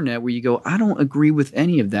the internet where you go, I don't agree with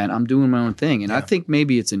any of that. I'm doing my own thing. And I think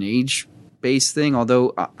maybe it's an age-based thing,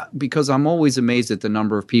 although because I'm always amazed at the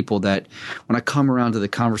number of people that when I come around to the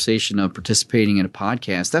conversation of participating in a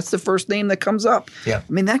podcast, that's the first name that comes up. Yeah.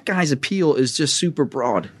 I mean, that guy's appeal is just super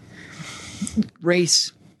broad.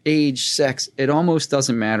 Race, age, sex, it almost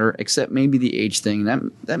doesn't matter except maybe the age thing.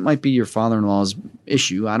 That might be your father-in-law's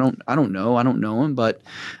issue. I don't know. I don't know him, but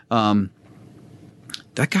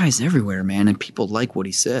that guy's everywhere, man, and people like what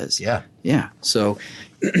he says. Yeah. Yeah. So,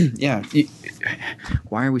 yeah.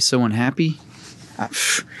 Why are we so unhappy?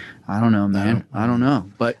 I don't know, man. I don't know.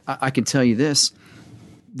 But I can tell you this.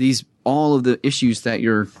 All of the issues that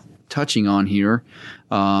you're touching on here,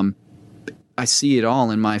 I see it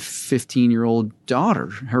all in my 15-year-old daughter,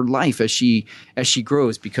 her life as she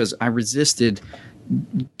grows, because I resisted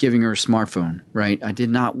giving her a smartphone, right? I did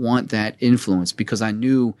not want that influence, because I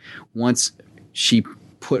knew once she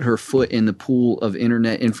put her foot in the pool of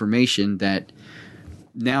internet information that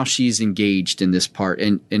now she's engaged in this part,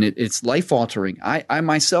 and it's life altering. I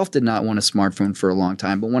myself did not want a smartphone for a long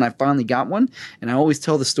time, but when I finally got one, and I always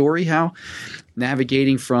tell the story how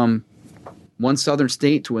navigating from one southern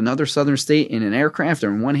state to another southern state in an aircraft,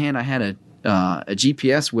 and on one hand I had a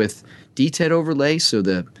GPS with DTED overlay, so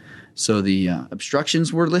the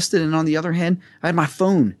obstructions were listed, and on the other hand I had my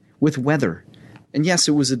phone with weather. And yes,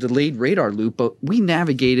 it was a delayed radar loop, but we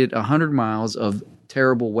navigated 100 miles of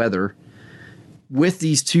terrible weather with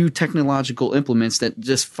these two technological implements that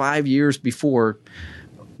just 5 years before,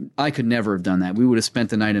 I could never have done that. We would have spent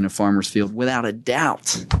the night in a farmer's field without a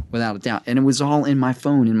doubt. And it was all in my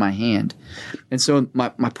phone, in my hand. And so my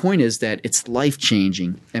point is that it's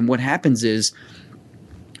life-changing. And what happens is,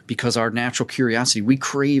 because our natural curiosity, we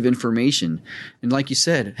crave information. And like you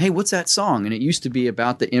said, hey, what's that song? And it used to be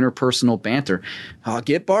about the interpersonal banter. Oh,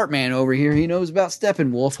 get Bartman over here. He knows about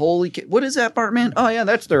Steppenwolf. Holy what is that, Bartman? Oh, yeah,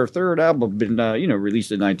 that's their third album, been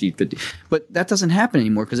released in 1950. But that doesn't happen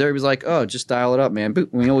anymore, because everybody's like, oh, just dial it up, man.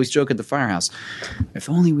 We always joke at the firehouse, if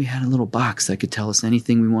only we had a little box that could tell us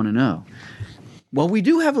anything we want to know. Well, we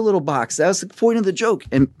do have a little box. That was the point of the joke.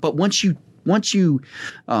 But once you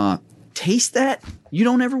taste that, you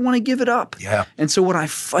don't ever want to give it up. Yeah. And so what I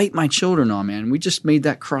fight my children on, man, we just made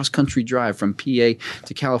that cross-country drive from PA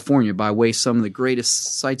to California by way of some of the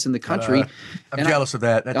greatest sites in the country. I'm jealous of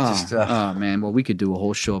that. That's oh, man. Well, we could do a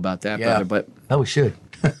whole show about that, brother, but we should.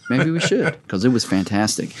 maybe we should, because it was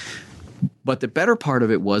fantastic. But the better part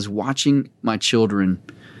of it was watching my children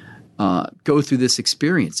go through this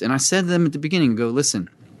experience. And I said to them at the beginning, listen,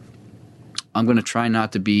 I'm going to try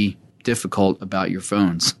not to be difficult about your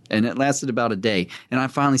phones. And it lasted about a day. And I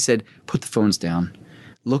finally said, put the phones down.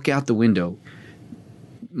 Look out the window.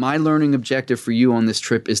 My learning objective for you on this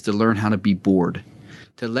trip is to learn how to be bored,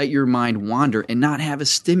 to let your mind wander and not have a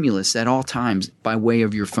stimulus at all times by way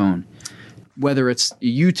of your phone. Whether it's a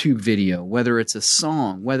YouTube video, whether it's a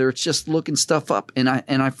song, whether it's just looking stuff up. And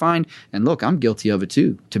I find, and look, I'm guilty of it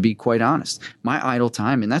too, to be quite honest. My idle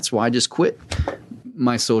time, and that's why I just quit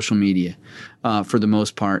my social media for the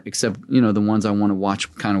most part, except, the ones I want to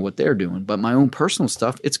watch kind of what they're doing. But my own personal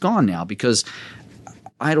stuff, it's gone now, because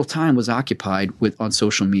idle time was occupied on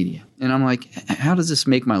social media. And I'm like, how does this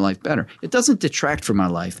make my life better? It doesn't detract from my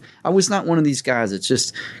life. I was not one of these guys that's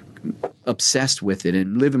just obsessed with it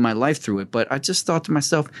and living my life through it. But I just thought to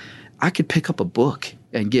myself, I could pick up a book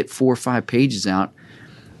and get 4 or 5 pages out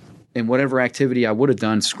in whatever activity I would have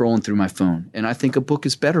done scrolling through my phone. And I think a book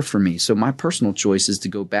is better for me. So my personal choice is to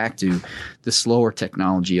go back to the slower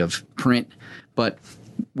technology of print. But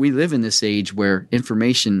we live in this age where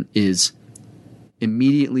information is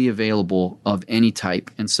immediately available of any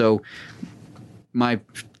type. And so my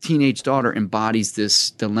teenage daughter embodies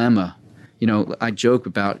this dilemma. I joke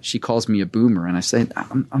about, she calls me a boomer, and I say,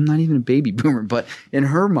 I'm not even a baby boomer, but in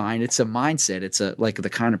her mind, it's a mindset. It's like the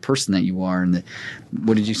kind of person that you are. And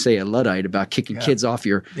what did you say, a Luddite, about kicking kids off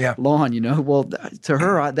your lawn, Well, to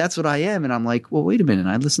her, that's what I am. And I'm like, well, wait a minute.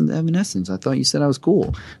 I listened to Evanescence. I thought you said I was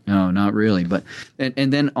cool. No, not really. But,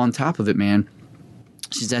 and then on top of it, man,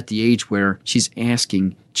 she's at the age where she's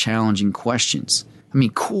asking challenging questions. I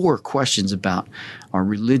mean, core questions about our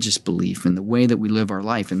religious belief and the way that we live our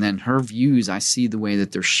life. And then her views, I see the way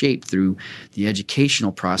that they're shaped through the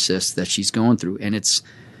educational process that she's going through. And it's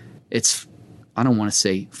I don't want to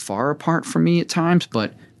say far apart from me at times,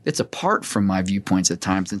 but it's apart from my viewpoints at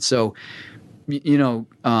times. And so,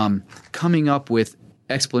 coming up with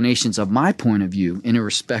explanations of my point of view in a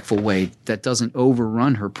respectful way that doesn't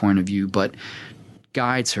overrun her point of view, but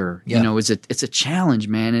guides her, it's a challenge,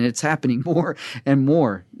 man, and it's happening more and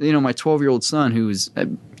more. My 12-year-old son, he's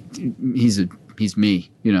me,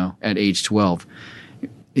 at age 12.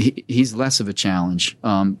 He's less of a challenge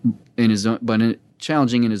in his own, but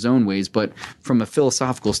challenging in his own ways. But from a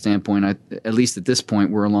philosophical standpoint, at least at this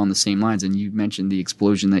point, we're along the same lines. And you mentioned the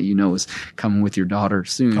explosion that is coming with your daughter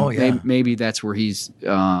soon. Oh, yeah. Maybe that's where he's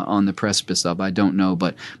on the precipice of. I don't know.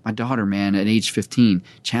 But my daughter, man, at age 15,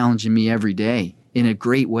 challenging me every day in a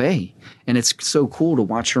great way. And it's so cool to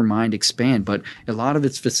watch her mind expand. But a lot of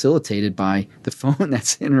it's facilitated by the phone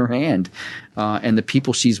that's in her hand and the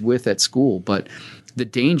people she's with at school. But the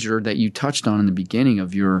danger that you touched on in the beginning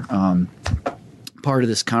of your part of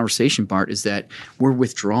this conversation, Bart, is that we're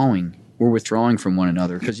withdrawing. We're withdrawing from one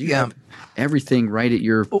another because you have everything right at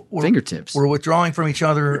your fingertips. We're withdrawing from each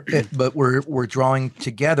other, but we're drawing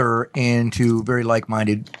together into very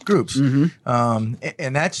like-minded groups, and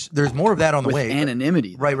there's more of that on the way.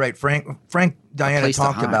 Anonymity, right. Frank Diana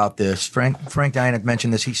talked about this. Frank Diana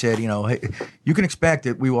mentioned this. He said, hey, you can expect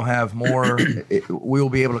that we will have more. We will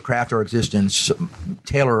be able to craft our existence,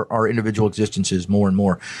 tailor our individual existences more and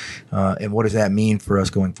more. And what does that mean for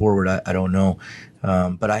us going forward? I don't know.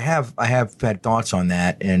 But I have had thoughts on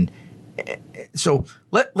that, and so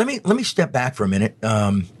let me step back for a minute.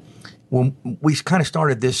 When we kind of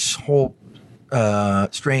started this whole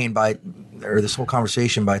this whole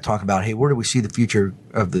conversation by talking about, hey, where do we see the future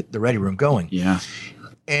of the Ready Room going? Yeah,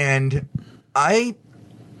 and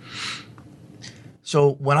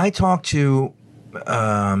so when I talk to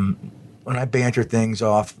when I banter things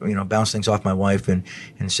off, bounce things off my wife and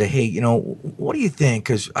say, hey, what do you think?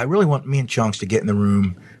 Because I really want me and Chunks to get in the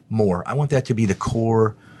room more. I want that to be the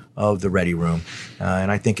core of the Ready Room,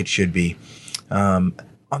 and I think it should be. On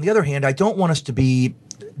the other hand, I don't want us to be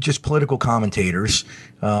just political commentators,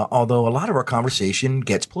 although a lot of our conversation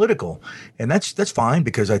gets political, and that's fine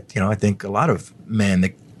because I think a lot of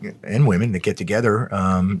men and women that get together,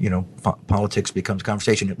 politics becomes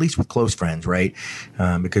conversation, at least with close friends, right?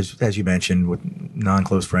 Because as you mentioned, with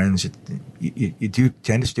non-close friends, you do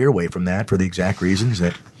tend to steer away from that for the exact reasons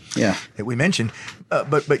that we mentioned.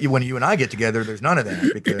 But when you and I get together, there's none of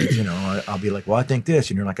that because, I'll be like, well, I think this.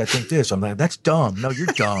 And you're like, I think this. I'm like, that's dumb. No, you're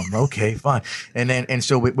dumb. Okay, fine. And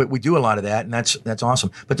so we do a lot of that, and that's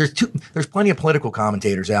awesome. But there's plenty of political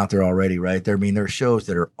commentators out there already, right? There are shows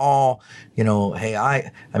that are all, hey,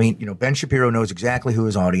 Ben Shapiro knows exactly who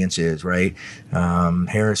his audience is, right?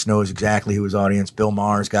 Harris knows exactly who his audience. Bill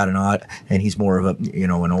Maher's got and he's more of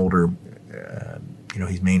an older,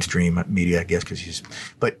 he's mainstream media, I guess, because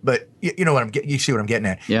but you know what you see what I'm getting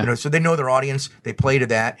at. Yeah. So they know their audience, they play to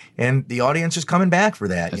that, and the audience is coming back for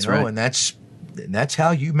that. That's right. And that's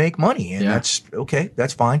how you make money, and that's okay.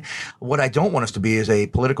 That's fine. What I don't want us to be is a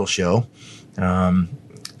political show, but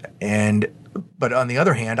on the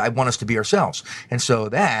other hand, I want us to be ourselves, and so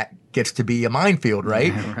that gets to be a minefield,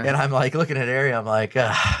 right? Yeah, right. And I'm like looking at Ari, I'm like,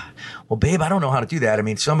 well, babe, I don't know how to do that. I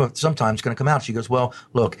mean, sometimes it's going to come out. She goes, well,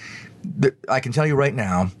 look, I can tell you right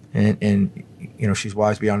now, and she's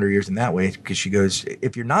wise beyond her years in that way, because she goes,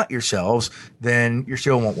 if you're not yourselves, then your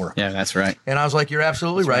show won't work. Yeah, that's right. And I was like, you're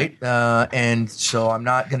absolutely right. And so I'm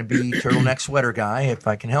not going to be turtleneck sweater guy if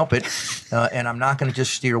I can help it. And I'm not going to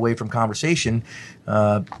just steer away from conversation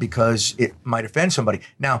because it might offend somebody.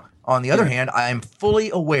 Now, on the other hand, I'm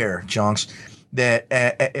fully aware, Chunks, that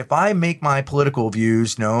if I make my political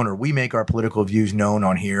views known, or we make our political views known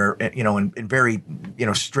on here, in very,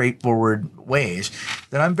 straightforward ways,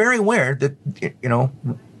 then I'm very aware that,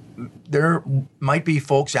 there might be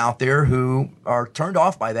folks out there who are turned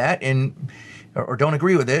off by that or don't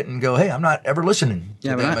agree with it and go, hey, I'm not ever listening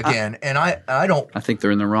to them again. And I don't. I think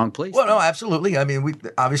they're in the wrong place. Well, no, absolutely. I mean, we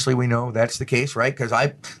know that's the case, right? Because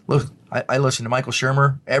I listen to Michael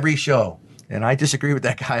Shermer every show. And I disagree with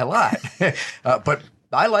that guy a lot, but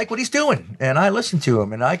I like what he's doing, and I listen to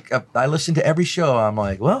him, and I listen to every show. I'm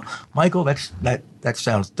like, well, Michael, that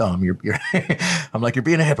sounds dumb. You're I'm like, you're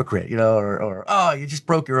being a hypocrite, or oh, you just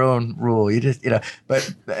broke your own rule. You just,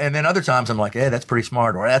 but and then other times I'm like, hey, that's pretty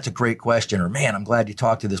smart, or that's a great question, or man, I'm glad you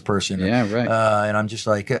talked to this person. Yeah, right. And I'm just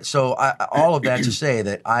like, so all of that to say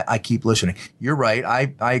that I keep listening. You're right.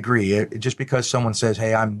 I agree. Just because someone says,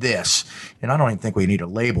 hey, I'm this, and I don't even think we need a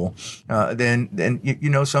label, then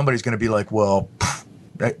somebody's going to be like, well.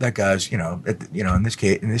 That guy's, in this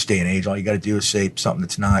case, in this day and age, all you got to do is say something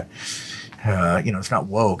that's not, it's not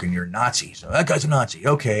woke, and you're a Nazi. So that guy's a Nazi.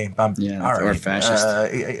 Okay, all right, or fascist.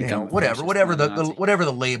 Whatever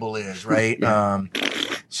the label is, right? Yeah.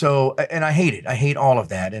 So, and I hate it. I hate all of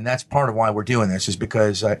that, and that's part of why we're doing this, is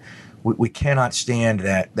because we cannot stand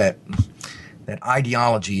that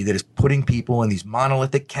ideology that is putting people in these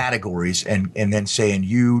monolithic categories and then saying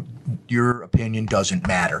your opinion doesn't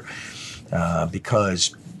matter.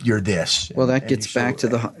 Because you're this. Well, that gets back to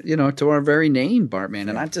to our very name, Bartman.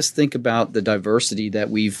 And I just think about the diversity that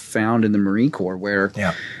we've found in the Marine Corps, where,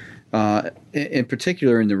 in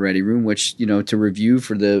particular in the Ready Room, which, to review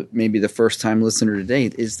for maybe the first time listener today,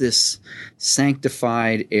 is this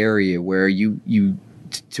sanctified area where you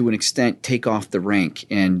to an extent, take off the rank,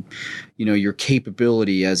 and your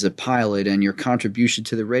capability as a pilot and your contribution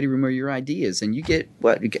to the ready room are your ideas. And you get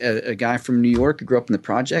a guy from New York who grew up in the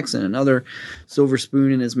projects, and another silver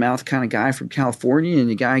spoon in his mouth kind of guy from California, and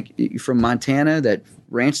a guy from Montana that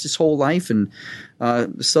ranched his whole life, and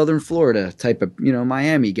Southern Florida type of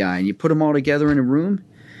Miami guy, and you put them all together in a room,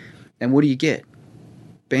 and what do you get?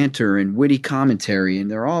 Banter and witty commentary, and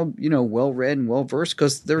they're all well read and well versed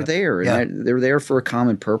because they're there, and they're there for a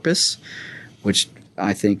common purpose, which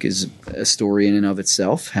I think is a story in and of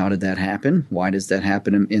itself. How did that happen? Why does that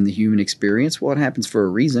happen in the human experience? Well, it happens for a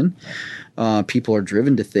reason. People are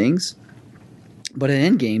driven to things. But at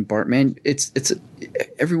Endgame, Bart, man, it's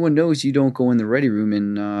everyone knows you don't go in the ready room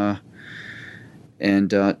and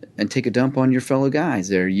take a dump on your fellow guys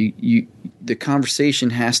there. The conversation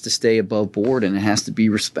has to stay above board, and it has to be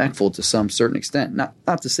respectful to some certain extent.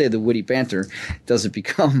 Not to say the witty banter doesn't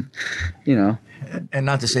become, and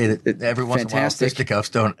not to say that every once in a while fisticuffs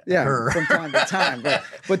don't occur from time to time.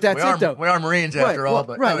 But that's it, though. We are Marines after all.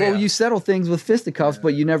 But you settle things with fisticuffs,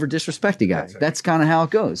 but you never disrespect a guy. That's kind of how it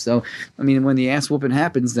goes. So, I mean, when the ass whooping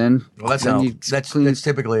happens, then that's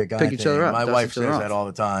typically a guy pick each thing. other up. My wife says that all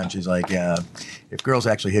the time. She's like, if girls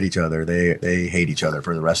actually hit each other, they hate each other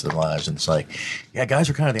for the rest of their lives. And it's like, guys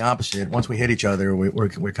are kind of the opposite. Once we hit each other,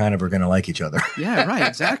 we kind of are going to like each other. Yeah, right.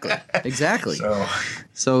 Exactly.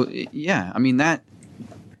 So I mean,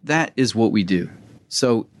 that is what we do.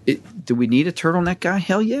 So do we need a turtleneck guy?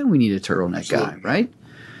 Hell yeah, we need a turtleneck guy, right?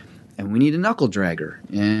 And we need a knuckle dragger.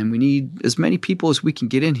 And we need as many people as we can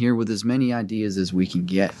get in here with as many ideas as we can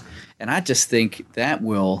get. And I just think that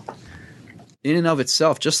will, in and of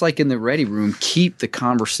itself, just like in the ready room, keep the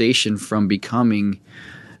conversation from becoming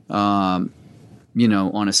on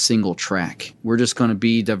a single track. We're just going to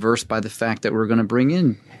be diverse by the fact that we're going to bring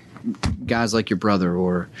in guys like your brother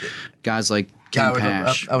or guys like Ken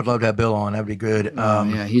Pash. I would love to have Bill on. That would be good.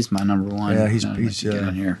 He's my number one. Yeah, he's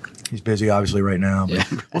busy obviously right now. But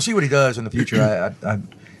we'll see what he does in the future. I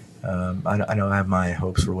know I have my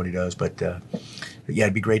hopes for what he does, but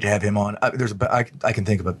it'd be great to have him on. I can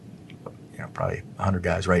think of probably 100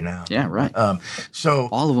 guys right now. Yeah, right. So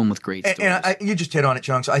all of them with great stories. And you just hit on it,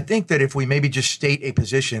 Chunks. I think that if we maybe just state a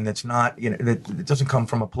position that's not, that doesn't come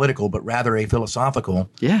from a political, but rather a philosophical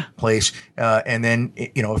place, and then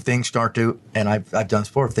if things start to, and I've done this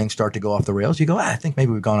before, if things start to go off the rails, you go, I think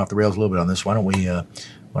maybe we've gone off the rails a little bit on this. Why don't we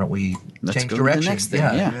change direction? The next thing.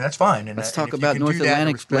 Yeah, that's fine. And let's talk about North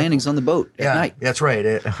Atlantic landings on the boat at night. That's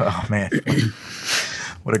right. Oh man.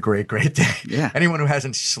 What a great day. Yeah. Anyone who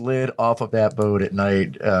hasn't slid off of that boat at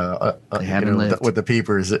night with the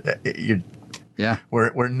peepers,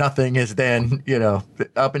 where nothing is then,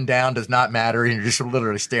 up and down does not matter. And you're just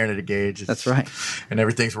literally staring at a gauge. That's right. And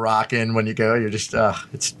everything's rocking when you go. You're just,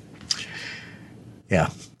 it's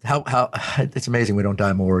it's amazing we don't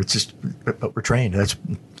die more. It's just, but we're trained.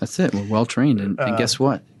 That's it. We're well trained. And guess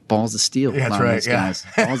what? Balls of steel. That's right. Guys.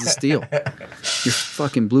 Balls of steel. You're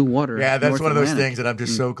fucking blue water. Yeah, that's one of those things that I'm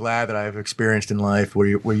just so glad that I've experienced in life where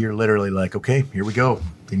you're literally like, okay, here we go.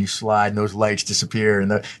 Then you slide and those lights disappear.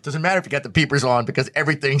 And it doesn't matter if you got the peepers on because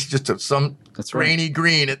everything's just some grainy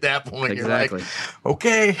green at that point. Exactly. You're like,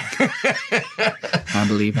 okay. I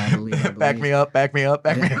believe. Back me up.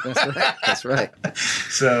 That's right.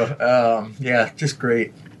 So, just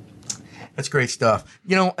great. That's great stuff.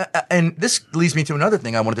 And this leads me to another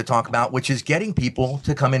thing I wanted to talk about, which is getting people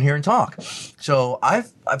to come in here and talk. So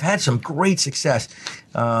I've had some great success.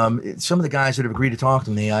 Some of the guys that have agreed to talk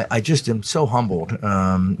to me, I just am so humbled.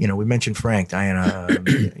 We mentioned Frank, Diana,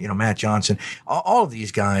 Matt Johnson, all of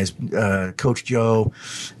these guys, Coach Joe,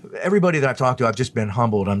 everybody that I've talked to, I've just been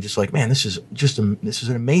humbled. I'm just like, man, this is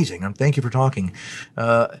amazing. Thank you for talking.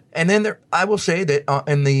 And then I will say that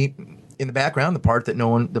in the background, the parts that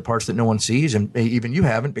no one sees, and even you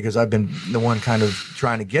haven't, because I've been the one kind of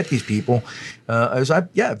trying to get these people.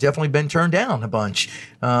 I've definitely been turned down a bunch,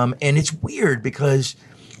 and it's weird because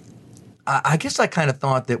I guess I kind of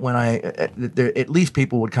thought that when at least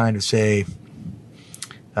people would kind of say,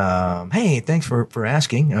 "Hey, thanks for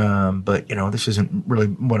asking, but this isn't really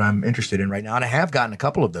what I'm interested in right now." And I have gotten a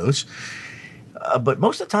couple of those. But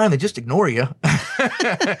most of the time, they just ignore you.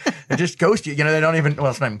 They just ghost you. They don't even. Well,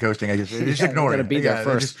 it's not even ghosting. They just ignore you. Be there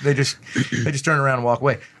first. They just turn around and walk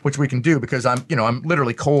away, which we can do because I'm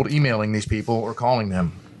literally cold emailing these people or calling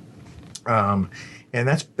them. And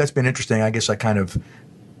that's been interesting. I guess I kind of,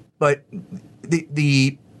 but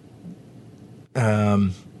the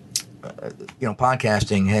podcasting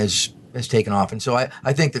has has taken off. And so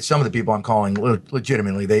I think that some of the people I'm calling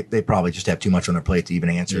legitimately, they probably just have too much on their plate to even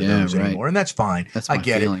answer those anymore. And that's fine. That's I my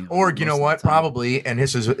get feeling it. Or you know what? Probably, and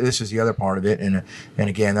this is the other part of it. And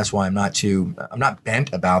again, that's why I'm not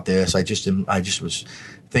bent about this. I just was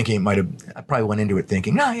thinking I probably went into it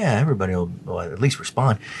thinking, oh yeah, everybody will at least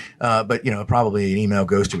respond. But probably an email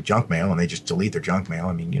goes to a junk mail and they just delete their junk mail.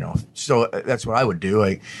 I mean, so that's what I would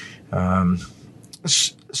do.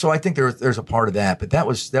 So I think there's a part of that, but that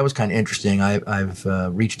was kind of interesting. I've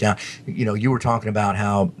reached out. You were talking about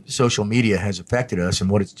how social media has affected us and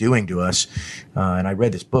what it's doing to us. And I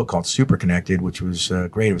read this book called Super Connected, which was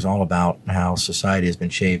great. It was all about how society has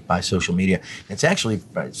been shaped by social media. It's actually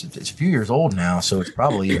it's a few years old now, so it's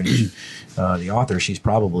probably even the author. She's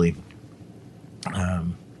probably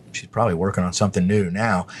working on something new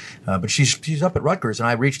now, but she's up at Rutgers, and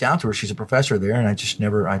I reached out to her. She's a professor there, and I sent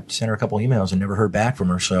her a couple emails and never heard back from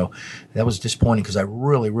her. So that was disappointing because I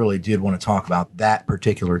really, really did want to talk about that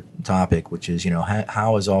particular topic, which is,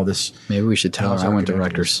 how is all this? Maybe we should tell her I went to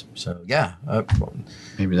Rutgers. So yeah,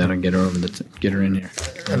 maybe that'll get her in here.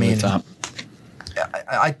 I mean, top.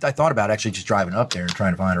 I thought about actually just driving up there and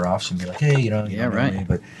trying to find her office and be like, hey, right. Me.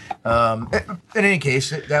 But in any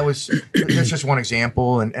case, that's just one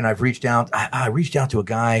example. And I've reached out. I reached out to a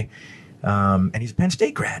guy, and he's a Penn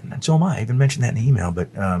State grad, and so am I. I even mentioned that in the email. But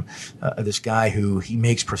this guy he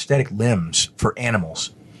makes prosthetic limbs for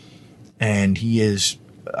animals, and he is,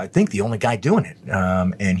 I think, the only guy doing it.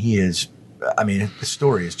 And he is, I mean, the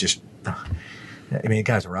story is just. I mean, the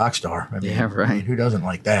guy's a rock star. I mean, yeah, right. I mean, who doesn't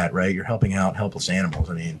like that, right? You're helping out helpless animals.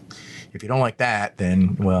 I mean, if you don't like that,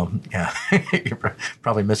 then, well, yeah, you're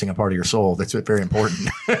probably missing a part of your soul. That's very important.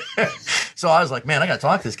 So I was like, man, I got to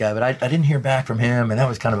talk to this guy, but I didn't hear back from him, and that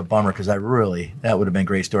was kind of a bummer because that would have been a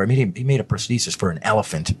great story. I mean, he made a prosthesis for an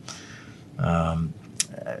elephant.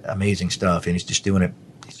 Amazing stuff, and he's just doing it.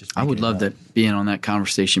 I would love that being on that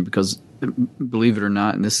conversation because, believe it or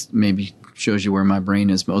not, and this maybe shows you where my brain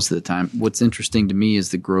is most of the time. What's interesting to me is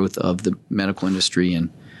the growth of the medical industry and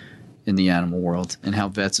in the animal world, and how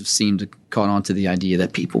vets have seemed to caught on to the idea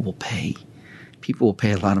that people will pay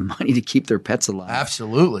a lot of money to keep their pets alive.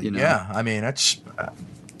 Absolutely, Yeah. I mean, that's,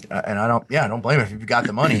 and I don't blame it if you've got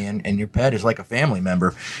the money and your pet is like a family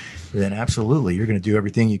member. Then absolutely, you're going to do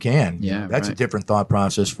everything you can. Yeah, that's a different thought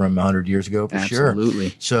process from 100 years ago for sure.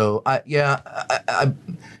 Absolutely. So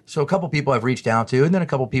so a couple people I've reached out to, and then a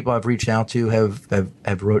couple people I've reached out to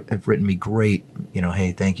have written me great.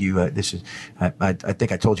 Hey, thank you. This is I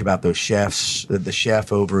think I told you about those chefs, the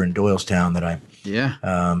chef over in Doylestown that I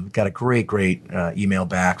got a great email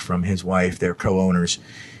back from his wife. They're co-owners,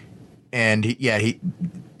 and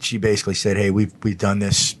she basically said, hey, we've done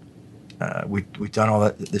this. We've done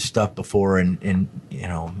all this stuff before, and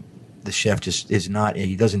the chef just is not.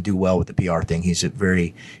 He doesn't do well with the PR thing. He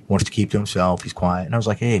wants to keep to himself. He's quiet, and I was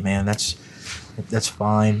like, hey man, that's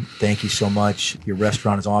fine. Thank you so much. Your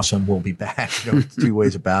restaurant is awesome. We'll be back. Two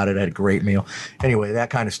ways about it. I had a great meal. Anyway,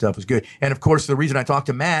 that kind of stuff was good. And of course, the reason I talked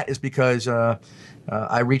to Matt is because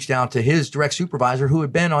I reached out to his direct supervisor who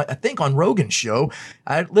had been, I think, on Rogan's show.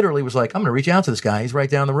 I literally was like, I'm going to reach out to this guy. He's right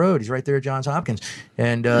down the road. He's right there at Johns Hopkins.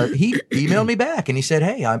 And he emailed me back and he said,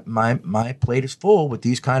 hey, my plate is full with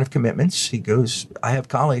these kind of commitments. He goes, I have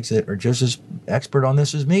colleagues that are just as expert on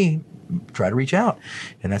this as me. Try to reach out.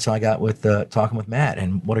 And that's how I got with talking with Matt.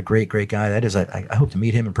 And what a great guy that is. I hope to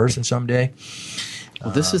meet him in person someday.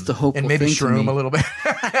 Well, this is the hopeful and maybe thing shroom to a little bit.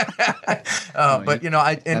 But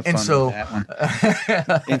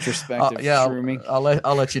introspective shrooming.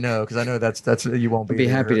 I'll let you know because I know that's you won't be. I'd be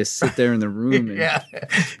happy to sit there in the room and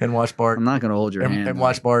and watch Bart. I'm not going to hold your hand and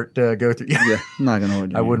watch Bart go through. Yeah, I'm not going to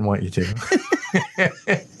hold your hand. I wouldn't want you to.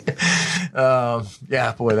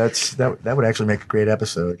 Boy, that would actually make a great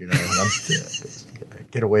episode.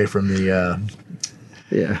 Get away from the.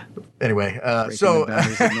 Anyway, so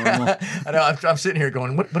I know I'm sitting here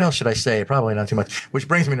going, what else should I say? Probably not too much. Which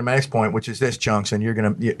brings me to my next point, which is this, Chunks, and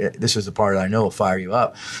this is the part that I know will fire you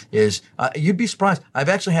up. Is you'd be surprised. I've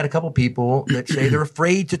actually had a couple people that say they're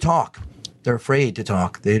afraid to talk. They're afraid to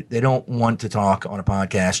talk. They don't want to talk on a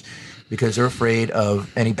podcast because they're afraid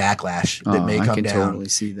of any backlash that may come down. I can totally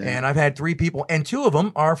see that. And I've had 3 people, and 2 of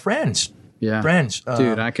them are friends. Yeah, friends,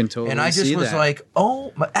 dude. I can totally see that. And I just was like,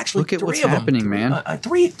 "Oh, actually, look at 3 what's of them, happening, man.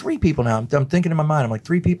 3 people now." I'm thinking in my mind, I'm like,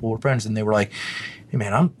 3 people were friends, and they were like, "Hey,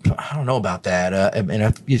 man, I don't know about that." And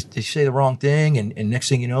if you say the wrong thing, and next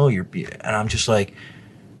thing you know, and I'm just like,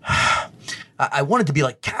 I wanted to be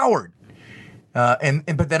like coward.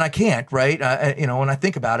 But then I can't, right? When I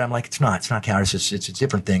think about it, I'm like, it's not cowardice. It's a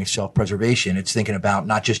different thing. It's self-preservation. It's thinking about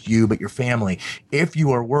not just you, but your family. If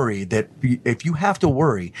you are worried if you have to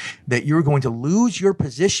worry that you're going to lose your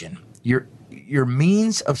position your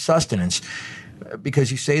means of sustenance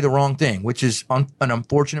because you say the wrong thing, which is an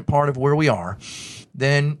unfortunate part of where we are,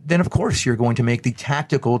 then of course you're going to make the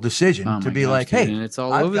tactical decision to be like, hey, and it's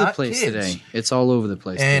all I've over the got place kids. today. It's all over the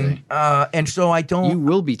place today. And so I don't. You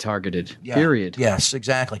will be targeted. Period. Yes,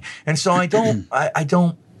 exactly. And so I don't. I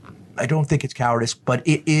don't think it's cowardice, but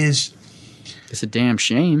it is. It's a damn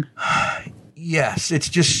shame. Yes, it's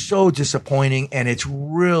just so disappointing, and it's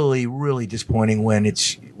really, really disappointing when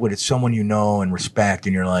it's someone you know and respect,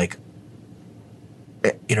 and you're like,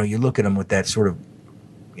 you look at them with that sort of,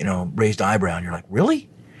 raised eyebrow, and you're like, really?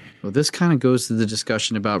 Well, this kind of goes to the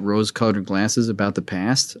discussion about rose-colored glasses about the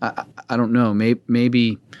past. I don't know.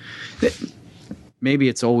 Maybe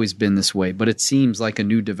it's always been this way, but it seems like a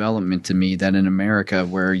new development to me that in America,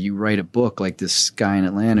 where you write a book, like this guy in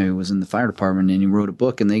Atlanta who was in the fire department, and he wrote a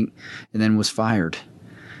book and then was fired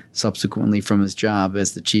subsequently from his job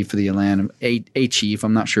as the chief of the Atlanta, a chief.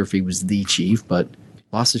 I'm not sure if he was the chief, but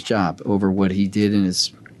lost his job over what he did in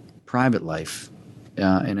his private life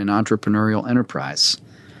in an entrepreneurial enterprise.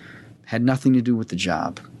 Had nothing to do with the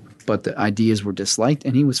job, but the ideas were disliked,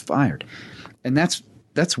 and he was fired. And that's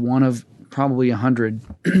one of probably 100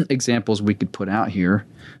 examples we could put out here.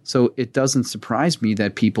 So it doesn't surprise me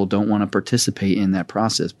that people don't want to participate in that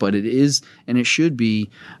process. But it is, and it should be,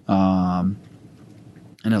 an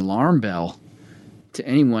alarm bell to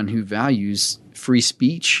anyone who values free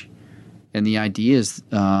speech and the ideas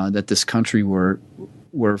that this country were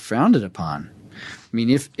founded upon. I mean,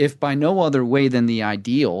 if by no other way than the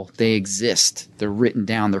ideal, they exist. They're written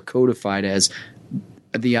down. They're codified as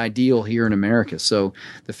the ideal here in America. So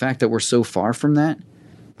the fact that we're so far from that,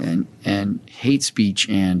 and hate speech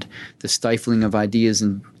and the stifling of ideas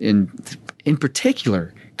in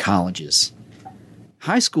particular colleges.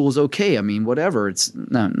 High school is okay. I mean, whatever. It's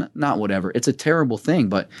not whatever. It's a terrible thing,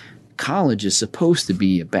 but college is supposed to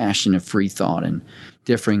be a bastion of free thought and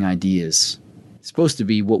differing ideas. It's supposed to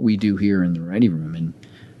be what we do here in the Ready Room, and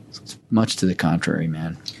it's much to the contrary,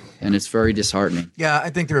 man. And it's very disheartening. Yeah, I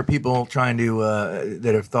think there are people trying to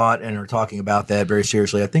that have thought and are talking about that very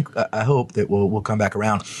seriously. I hope that we'll come back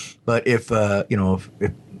around. But if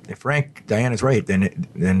Frank Diana's right,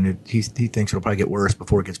 then he thinks it'll probably get worse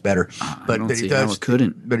before it gets better. But I don't see how it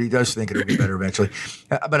couldn't. But he does think it'll get better eventually.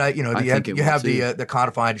 You have the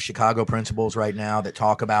codified Chicago principles right now that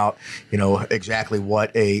talk about exactly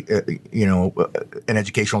what an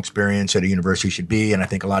educational experience at a university should be, and I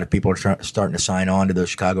think a lot of people are starting to sign on to those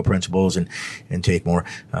Chicago principles and take more.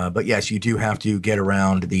 But yes, you do have to get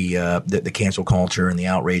around the cancel culture and the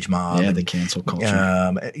outrage mob. Yeah, the cancel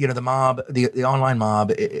culture. The mob, the online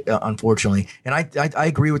mob. Unfortunately, and I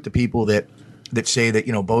agree with the people that say that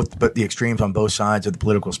but the extremes on both sides of the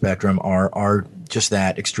political spectrum are just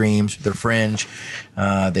that, extremes. They're fringe.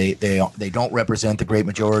 They don't represent the great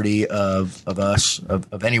majority of us,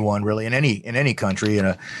 of anyone really in any country.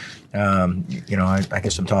 And I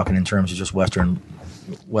guess I'm talking in terms of just Western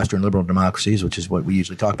liberal democracies, which is what we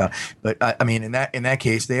usually talk about. But I mean, in that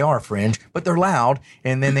case, they are fringe, but they're loud,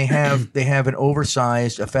 and then they have an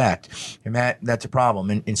oversized effect, and that's a problem.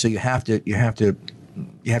 And so you have to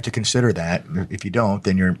consider that. If you don't,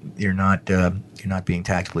 then you're not being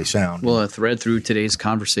tactically sound. Well, a thread through today's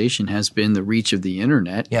conversation has been the reach of the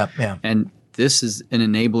internet. Yeah. And this is an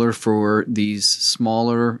enabler for these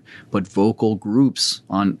smaller but vocal groups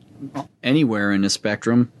on anywhere in the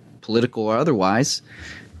spectrum, political or otherwise,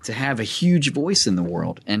 to have a huge voice in the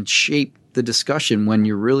world and shape the discussion when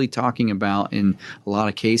you're really talking about, in a lot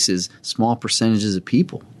of cases, small percentages of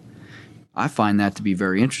people. I find that to be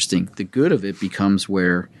very interesting. The good of it becomes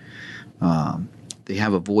where they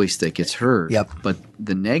have a voice that gets heard. Yep. But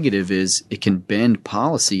the negative is it can bend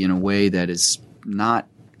policy in a way that is not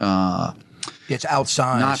it's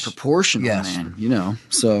outside, not proportional, yes. Man.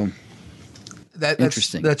 So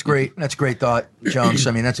interesting. That's great. That's a great thought, Junks.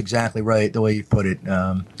 I mean, that's exactly right. The way you put it.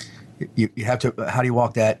 You have to. How do you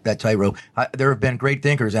walk that tightrope? There have been great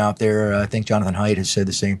thinkers out there. I think Jonathan Haidt has said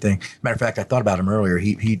the same thing. Matter of fact, I thought about him earlier.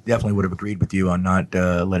 He definitely would have agreed with you on not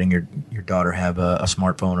letting your daughter have a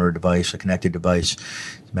smartphone or a connected device.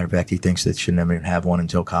 As a matter of fact, he thinks that she shouldn't even have one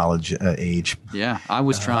until college age. Yeah, I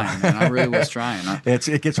was trying, man. I really was trying.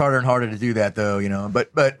 It gets harder and harder to do that, though.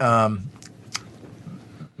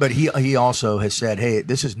 But he also has said, hey,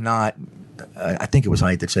 this is not. I think it was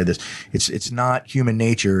Haidt that said this. It's not human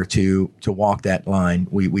nature to walk that line.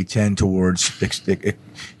 We tend towards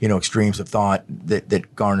extremes of thought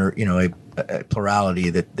that garner a plurality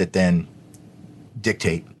that then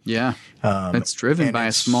dictate. Yeah, it's driven by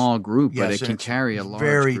a small group, but it can carry a large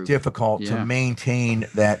very group. Difficult to maintain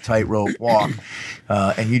that tightrope walk.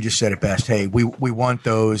 And you just said it best. Hey, we want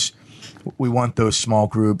those we want those small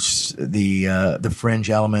groups, the fringe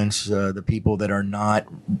elements, the people that are not,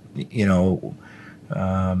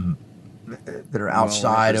 that are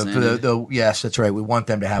outside of the yes, that's right. We want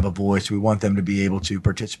them to have a voice. We want them to be able to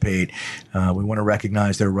participate. We want to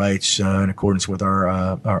recognize their rights in accordance with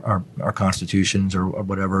our constitutions or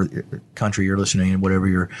whatever country you're listening in, whatever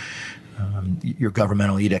your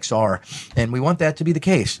governmental edicts are, and we want that to be the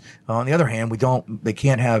case. On the other hand, they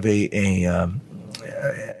can't have a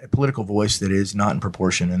political voice that is not in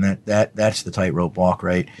proportion, and that's the tightrope walk,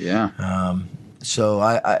 right? Yeah. So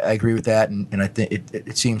I agree with that, and I think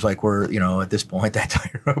it seems like we're, at this point, that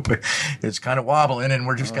tightrope is kind of wobbling, and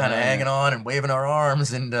we're just kind of hanging on and waving our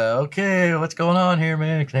arms, and okay, what's going on here,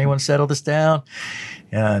 man? Can anyone settle this down?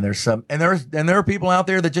 And there are people out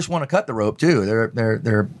there that just want to cut the rope too.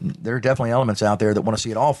 There are definitely elements out there that want to see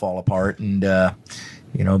it all fall apart, and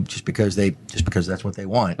just because that's what they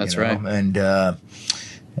want. That's right.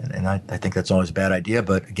 And I think that's always a bad idea.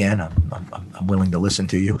 But again, I'm willing to listen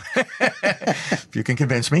to you. If you can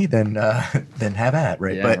convince me, then have at,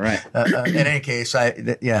 right? Yeah, but right. In any case,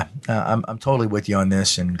 I'm totally with you on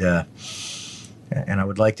this, and I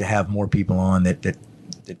would like to have more people on that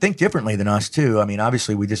think differently than us too. I mean,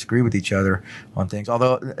 obviously we disagree with each other on things.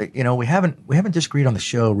 Although we haven't disagreed on the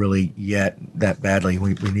show really yet that badly.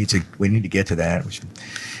 We need to get to that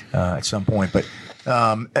at some point, but.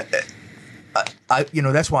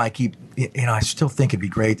 That's why I keep, I still think it'd be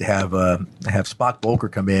great to have Spock Volker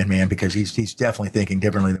come in, man, because he's definitely thinking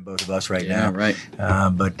differently than both of us right now. Right.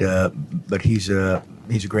 But he's a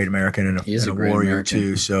great American and a warrior American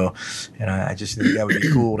too. So, and I just think that would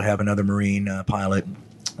be cool to have another Marine pilot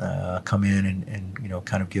come in and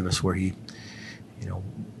kind of give us where he,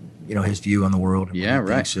 his view on the world. And what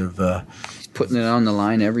he thinks of. Putting it on the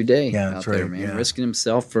line every day. Yeah, that's out there, right. Man. Yeah. Risking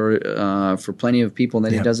himself for plenty of people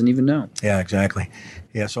that he doesn't even know. Yeah, exactly.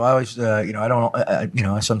 Yeah, so I always,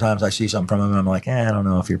 sometimes I see something from him and I'm like, I don't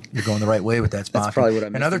know if you're going the right way with that spot. That's probably what I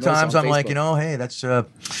mean. And other times I'm like, hey, that's,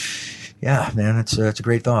 yeah, man, that's a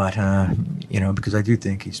great thought, because I do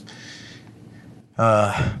think he's,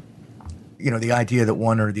 the idea that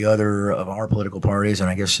one or the other of our political parties, and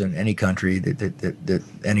I guess in any country that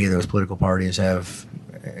any of those political parties have,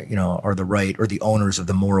 are the right or the owners of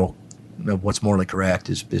what's morally correct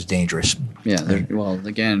is dangerous. Yeah. Well,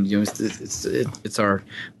 again, it's our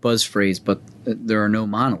buzz phrase, but there are no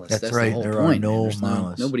monoliths. That's right. The whole there point, are no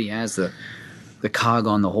monoliths. Nobody has the cog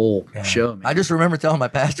on the whole show. Man. I just remember telling my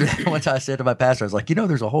pastor one time. I said to my pastor, I was like,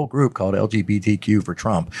 there's a whole group called LGBTQ for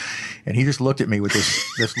Trump, and he just looked at me with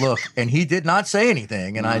this look, and he did not say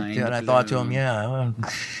anything. And I thought to him,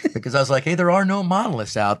 because I was like, hey, there are no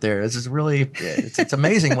monoliths out there. This is really it's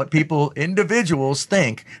amazing what individuals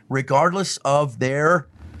think, regardless of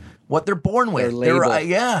what they're born with. And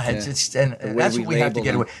that's what we have to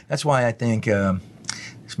get away. That's why I think.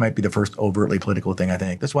 This might be the first overtly political thing I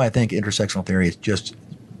think. That's why I think intersectional theory is just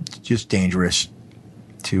dangerous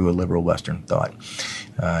to a liberal Western thought.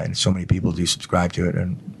 And so many people do subscribe to it.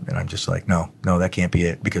 And I'm just like, no, that can't be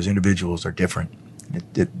it, because individuals are different.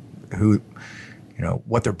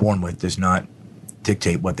 What they're born with does not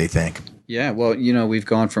dictate what they think. Yeah, well, we've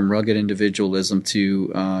gone from rugged individualism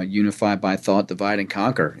to unified by thought, divide and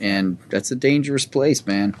conquer. And that's a dangerous place,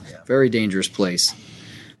 man. Yeah. Very dangerous place.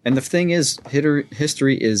 And the thing is,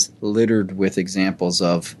 history is littered with examples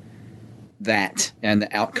of that and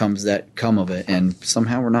the outcomes that come of it, and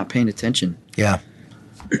somehow we're not paying attention. Yeah.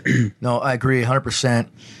 No, I agree 100%.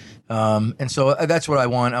 And so that's what I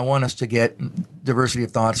want. I want us to get diversity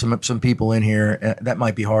of thought, some people in here. That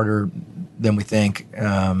might be harder than we think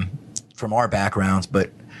from our backgrounds, but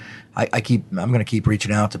I'm going to keep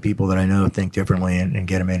reaching out to people that I know think differently and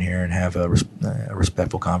get them in here and have a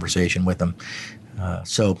respectful conversation with them.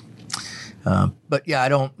 But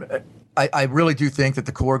yeah, I really do think that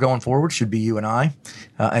the core going forward should be you and I,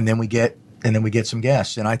 and then we get some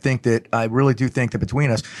guests. And I really do think that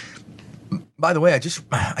between us, by the way, I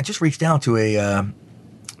just reached out to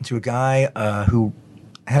a guy, who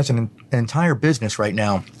has an entire business right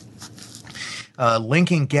now,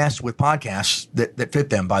 linking guests with podcasts that fit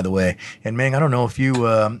them, by the way. And Ming, I don't know if you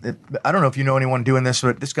know anyone doing this,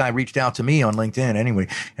 but this guy reached out to me on LinkedIn anyway.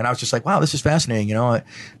 And I was just like, wow, this is fascinating,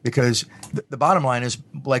 because the bottom line is,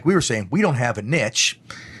 like we were saying, we don't have a niche.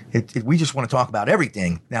 We just want to talk about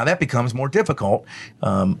everything. Now that becomes more difficult.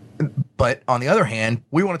 But on the other hand,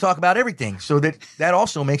 we want to talk about everything. So that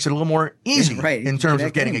also makes it a little more easy in terms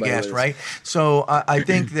of getting a guest, right? So I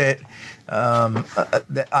think that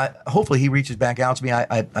hopefully he reaches back out to me.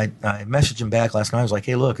 I messaged him back last night. I was like,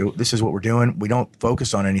 hey, look, this is what we're doing. We don't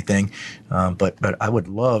focus on anything, but I would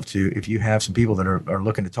love to, if you have some people that are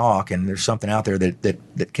looking to talk and there's something out there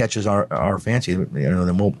that catches our fancy,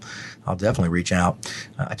 then I'll definitely reach out.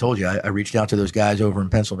 I told you I reached out to those guys over in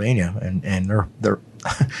Pennsylvania, and they're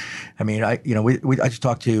I mean, I just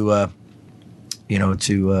talked to a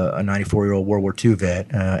 94-year-old World War II vet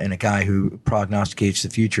and a guy who prognosticates the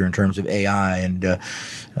future in terms of AI and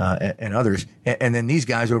others. And then these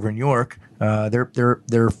guys over in New York,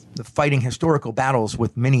 they're fighting historical battles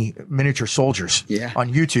with miniature soldiers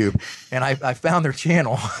on YouTube. And I found their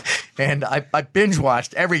channel and I binge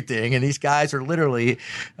watched everything. And these guys are literally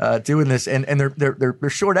doing this, and they're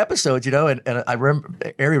short episodes, And I remember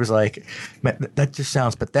Ari was like, "Man, that just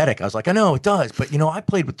sounds pathetic." I was like, "I know it does, but I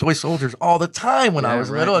played with toy soldiers all the time when I was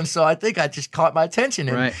little, and so I think I just caught my attention."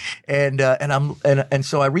 And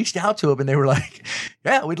so I reached out to them, and they were like,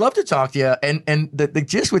 "Yeah, we'd love to talk to you." And the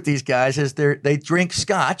gist with these guys is they drink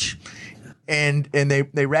scotch. And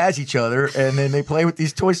they razz each other, and then they play with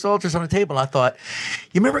these toy soldiers on the table. And I thought,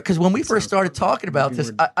 you remember, because when we first started talking about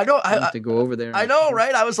this, I have to go over there. I know,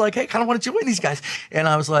 right? I was like, hey, kind of want to join these guys. And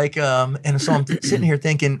I was like, and so I'm sitting here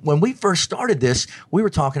thinking, when we first started this, we were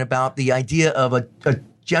talking about the idea of a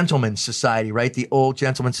gentleman's society, right? The old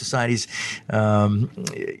gentleman's societies,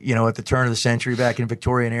 at the turn of the century, back in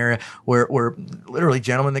Victorian era, where literally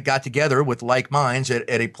gentlemen that got together with like minds at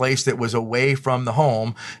a place that was away from the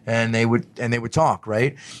home, and they would talk,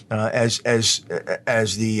 right? As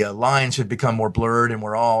the lines had become more blurred, and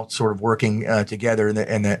we're all sort of working together,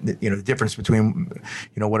 and the difference between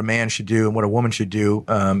what a man should do and what a woman should do,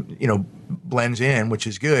 blends in, which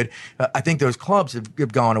is good. I think those clubs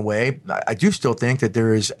have gone away. I do still think that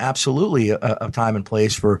there is absolutely a time and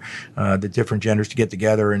place for the different genders to get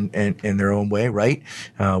together in their own way, right?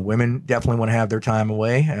 Women definitely want to have their time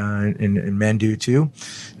away, and men do too.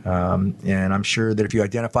 And I'm sure that if you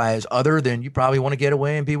identify as other, then you probably want to get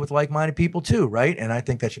away and be with like-minded people too, right? And I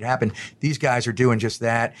think that should happen. These guys are doing just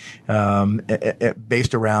that,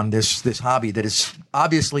 based around this hobby that is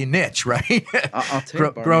obviously niche, right? I'll tell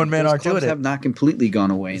you, grown men aren't doing it. Have not completely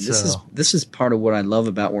gone away, and this is part of what I love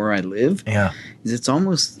about where I live. Yeah, is it's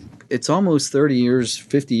almost 30 years,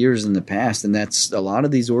 50 years in the past, and that's a lot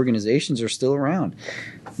of these organizations are still around.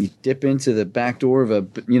 You dip into the back door of a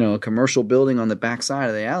commercial building on the back side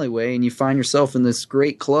of the alleyway, and you find yourself in this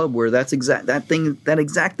great club where that exact thing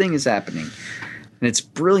is happening, and it's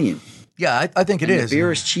brilliant. Yeah, I think it is. The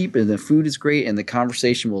beer is cheap, and the food is great, and the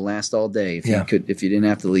conversation will last all day if you didn't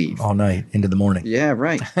have to leave. All night into the morning. Yeah,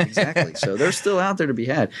 right. Exactly. So they're still out there to be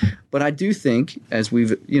had. But I do think, as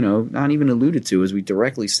we've not even alluded to, as we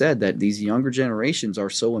directly said, that these younger generations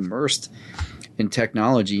are so immersed in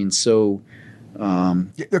technology, and so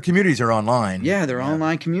their communities are online. Yeah, they're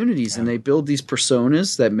online communities, and they build these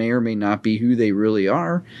personas that may or may not be who they really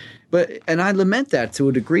are. And I lament that to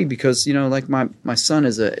a degree because, like my son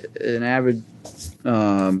is an avid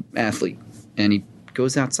athlete, and he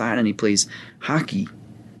goes outside and he plays hockey.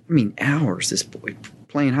 I mean, hours, this boy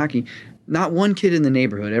playing hockey. Not one kid in the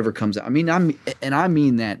neighborhood ever comes out. I mean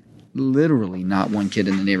that literally not one kid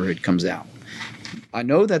in the neighborhood comes out. I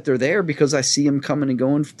know that they're there because I see them coming and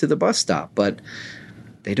going to the bus stop, but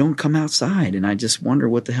they don't come outside, and I just wonder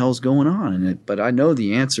what the hell's going on in it. But I know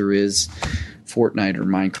the answer is Fortnite or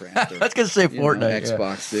Minecraft. I was going to say Fortnite,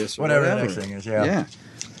 Xbox, this or whatever the next thing is. Yeah.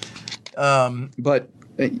 But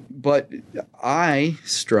I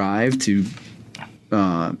strive to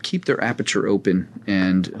keep their aperture open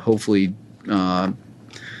and hopefully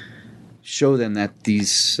show them that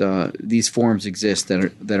these forums exist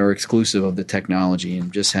that are exclusive of the technology,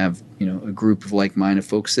 and just have a group of like-minded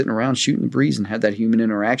folks sitting around shooting the breeze and have that human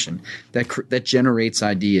interaction that generates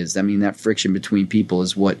ideas. I mean, that friction between people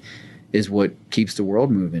is what keeps the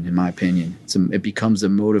world moving, in my opinion. It becomes a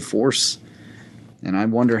motive force, and I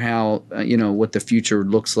wonder how what the future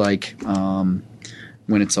looks like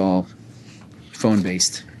when it's all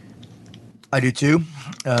phone-based. I do too,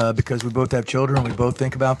 because we both have children. We both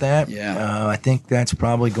think about that. Yeah, I think that's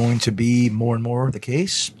probably going to be more and more the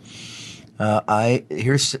case.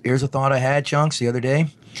 Here's a thought I had, Chunks, the other day,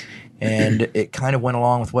 and it kind of went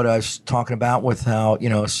along with what I was talking about with how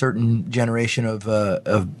a certain generation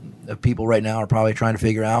of people right now are probably trying to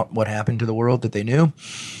figure out what happened to the world that they knew,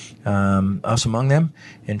 us among them,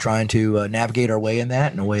 and trying to navigate our way in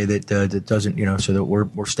that in a way that doesn't so that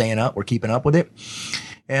we're staying up, we're keeping up with it.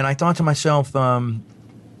 And I thought to myself, the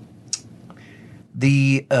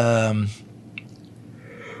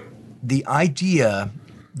idea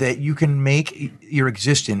that you can make your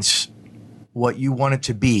existence what you want it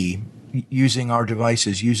to be using our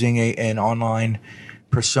devices, using an online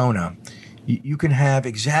persona, you can have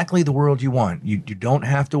exactly the world you want. You don't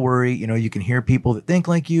have to worry. You can hear people that think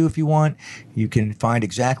like you if you want. You can find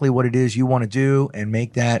exactly what it is you want to do and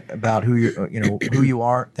make that about who you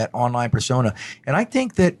are, that online persona. And I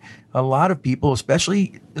think that a lot of people,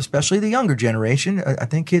 especially the younger generation, I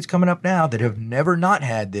think kids coming up now that have never not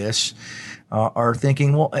had this, are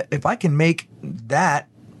thinking, well, if I can make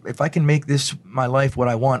this my life what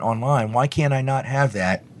I want online, why can't I not have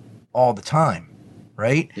that all the time?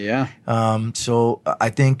 Right? Yeah. So I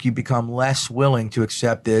think you become less willing to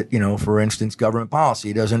accept that, for instance, government policy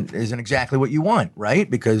isn't exactly what you want, right?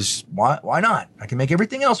 Because why not? I can make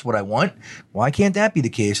everything else what I want. Why can't that be the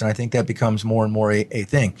case? And I think that becomes more and more a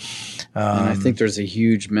thing. And I think there's a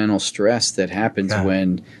huge mental stress that happens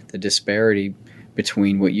when the disparity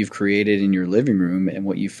between what you've created in your living room and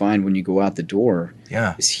what you find when you go out the door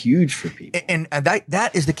is huge for people. And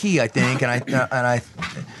that is the key, I think.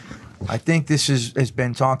 I think this has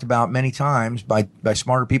been talked about many times by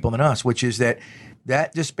smarter people than us, which is that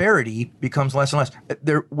disparity becomes less and less.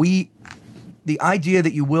 The idea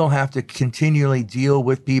that you will have to continually deal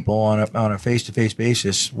with people on a face-to-face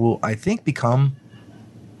basis will, I think, become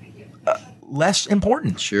less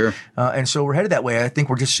important. Sure. And so we're headed that way. I think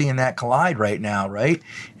we're just seeing that collide right now, right?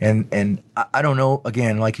 And I don't know,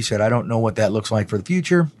 again, like you said, I don't know what that looks like for the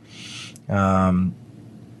future.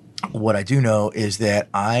 What I do know is that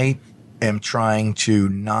I am trying to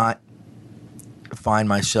not find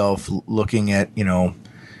myself looking at,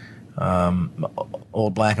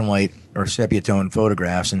 old black and white or sepia tone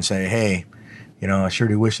photographs and say, hey, I sure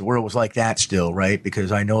do wish the world was like that still, right?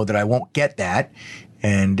 Because I know that I won't get that.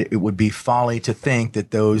 And it would be folly to think that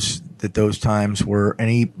those times were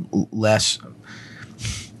any less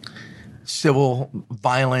civil,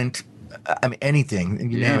 violent, I mean,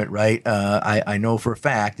 anything, you name it, right? I know for a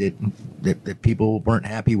fact that people weren't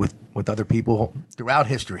happy with other people throughout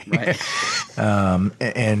history. Right.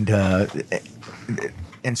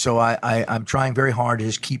 And so I'm trying very hard to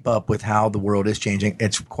just keep up with how the world is changing.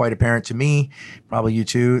 It's quite apparent to me, probably you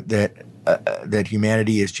too, that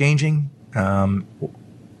humanity is changing.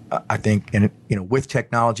 I think, with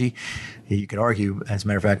technology, you could argue, as a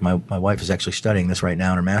matter of fact, my wife is actually studying this right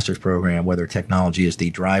now in her master's program, whether technology is the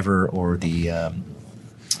driver or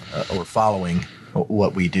or following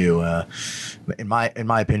what we do. In my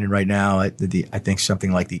opinion right now, I think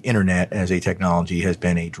something like the internet as a technology has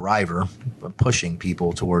been a driver pushing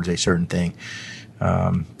people towards a certain thing.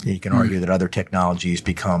 You can argue that other technologies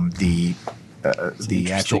become the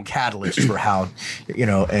actual catalyst for how,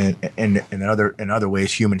 and in other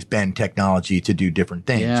ways humans bend technology to do different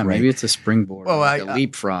things. Yeah, right? Maybe it's a springboard, a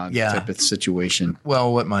leapfrog type of situation.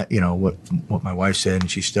 Well, what my wife said,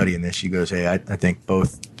 and she's studying this, she goes, hey, I think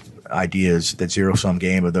both ideas, that zero-sum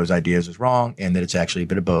game of those ideas is wrong, and that it's actually a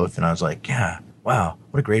bit of both. And I was like, yeah. Wow,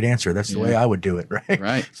 what a great answer. That's the way I would do it, right?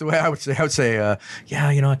 Right. It's the way I would say, I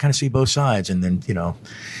kind of see both sides. And then,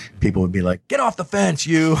 people would be like, get off the fence,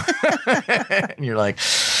 you. And you're like,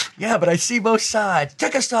 yeah, but I see both sides.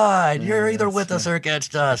 Take a side. You're either with us or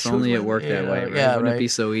against us. If only it worked that way, right? Yeah, Wouldn't it be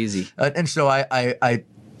so easy? And so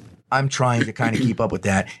I'm trying to kind of keep up with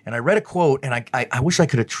that. And I read a quote, and I wish I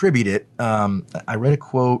could attribute it. I read a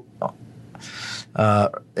quote.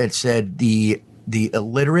 It said, the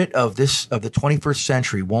illiterate of the 21st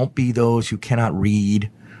century won't be those who cannot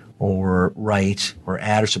read or write or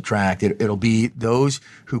add or subtract. It'll be those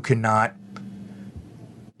who cannot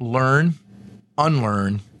learn,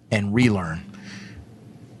 unlearn, and relearn.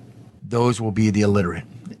 Those will be the illiterate.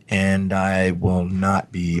 And I will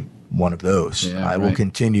not be one of those. Yeah, I will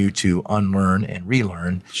continue to unlearn and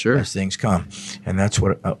relearn as things come. And that's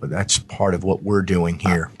part of what we're doing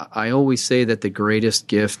here. I always say that the greatest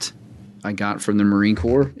gift I got from the Marine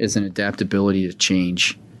Corps is an adaptability to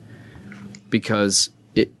change, because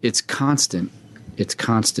it's constant. It's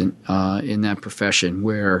constant in that profession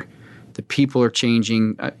where the people are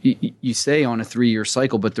changing. You say on a 3-year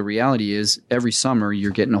cycle, but the reality is every summer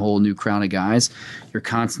you're getting a whole new crowd of guys. You're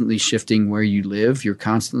constantly shifting where you live. You're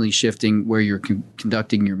constantly shifting where you're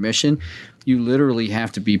conducting your mission. You literally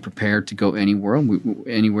have to be prepared to go anywhere in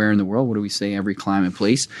the world. What do we say? Every climate,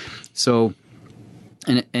 place. So.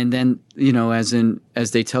 And then,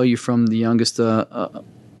 as they tell you from the youngest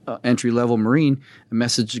entry-level Marine, a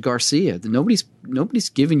message to Garcia. Nobody's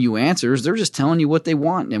giving you answers. They're just telling you what they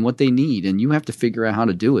want and what they need, and you have to figure out how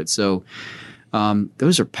to do it. So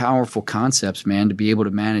Those are powerful concepts, man, to be able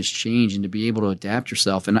to manage change and to be able to adapt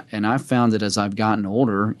yourself. And I've found that as I've gotten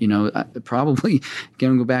older, probably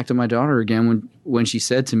going to go back to my daughter again when she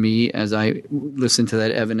said to me, as I listened to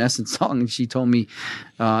that Evanescence song, and she told me,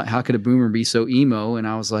 how could a boomer be so emo? And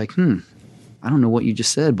I was like, I don't know what you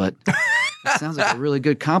just said, but it sounds like a really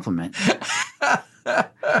good compliment.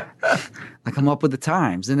 I come up with the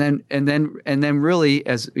times, and then really,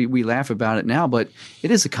 as we laugh about it now, but it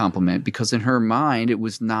is a compliment, because in her mind, it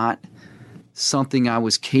was not something I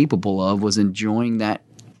was capable of, was enjoying that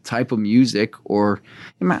type of music, or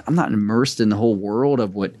I'm not immersed in the whole world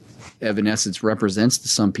of what Evanescence represents to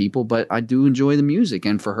some people, but I do enjoy the music,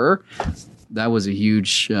 and for her, that was a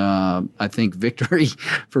huge, I think, victory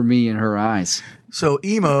for me in her eyes. So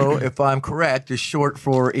emo, if I'm correct, is short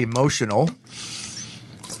for emotional.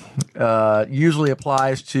 Usually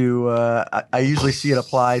applies to I usually see it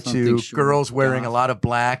apply to girls wearing a lot of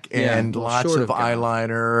black and lots of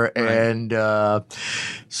eyeliner, and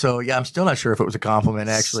so I'm still not sure if it was a compliment.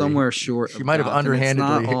 Actually, somewhere short. She might have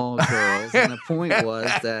underhandedly. It's not all girls, and the point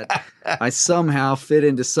was that I somehow fit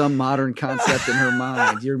into some modern concept in her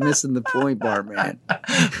mind. You're missing the point, Bart, man.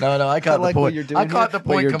 No, I caught the point. I caught the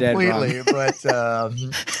point completely, but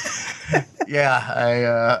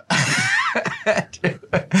yeah,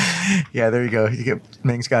 there you go.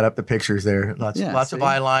 Ming's got up the pictures there. Lots of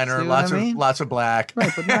eyeliner, lots of black.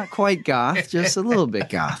 Right, but not quite goth, just a little bit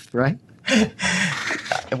goth, right?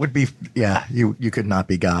 It would be, you could not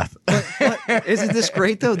be goth. But isn't this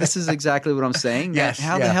great, though? This is exactly what I'm saying. Yes.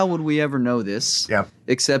 How the hell would we ever know this? Yeah.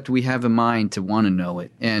 Except we have a mind to want to know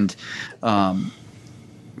it. And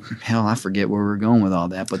hell, I forget where we're going with all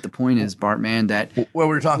that. But the point is, Bart, man, that we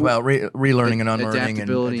were talking about relearning and unlearning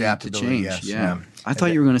adaptability and adaptability to change. Yes. I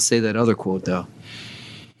thought you were going to say that other quote, though.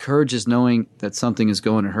 Courage is knowing that something is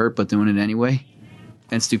going to hurt, but doing it anyway.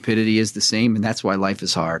 And stupidity is the same, and that's why life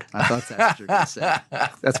is hard. I thought that's what you were going to say.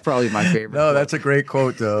 That's probably my favorite. No, quote. That's a great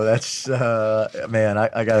quote, though. That's man,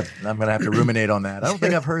 I'm going to have to ruminate on that. I don't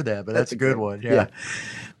think I've heard that, but that's a good one. Yeah.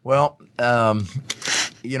 Well,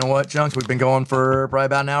 you know what, Junks? We've been going for probably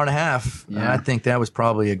about an hour and a half. Yeah. And I think that was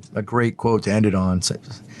probably a great quote to end it on. Say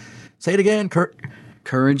it again, Kurt.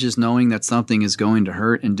 Courage is knowing that something is going to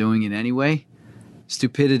hurt and doing it anyway.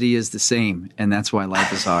 Stupidity is the same, and that's why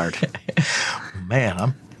life is hard.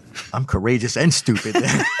 Man, I'm courageous and stupid.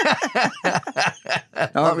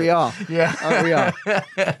 Aren't we all? Yeah. Aren't we all?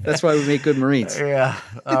 That's why we make good Marines. Yeah.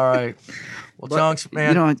 All right. Well, Junks,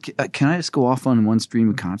 man. Can I just go off on one stream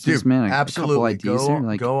of consciousness, man? Absolutely. A couple ideas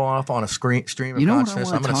there. Go off on a stream of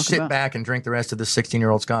consciousness. I'm going to sit back and drink the rest of the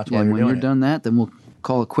 16-year-old scotch while you're doing it. When you're done that, then we'll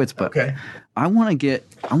call it quits. But okay. I want to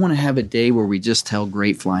have a day where we just tell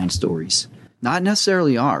great flying stories. Not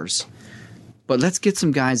necessarily ours, but let's get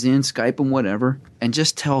some guys in, Skype them, whatever, and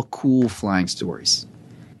just tell cool flying stories.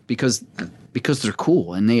 Because they're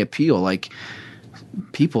cool and they appeal. Like,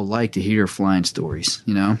 people like to hear flying stories,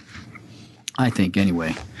 I think,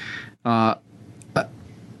 anyway. Again,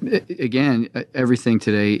 everything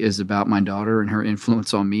today is about my daughter and her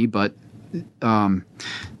influence on me, but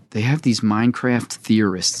they have these Minecraft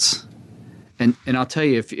theorists. And I'll tell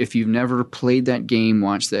you, if you've never played that game,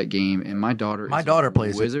 watch that game. And my daughter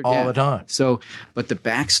plays it all the time. So, but the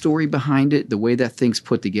backstory behind it, the way that thing's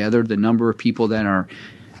put together, the number of people that are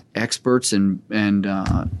experts and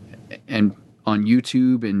on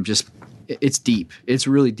YouTube, and just it's deep. It's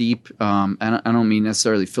really deep. I don't mean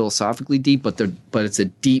necessarily philosophically deep, but it's a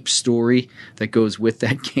deep story that goes with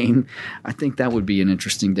that game. I think that would be an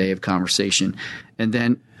interesting day of conversation. And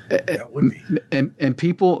then, that would be. And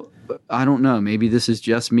people. I don't know. Maybe this is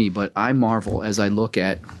just me, but I marvel as I look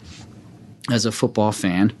at, as a football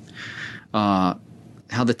fan, how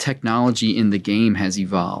the technology in the game has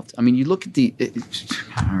evolved. I mean, you look at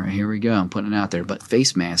all right, here we go. I'm putting it out there. But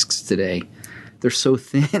face masks today, they're so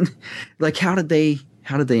thin. Like, how did they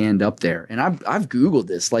end up there? And I've Googled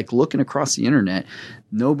this, like looking across the internet.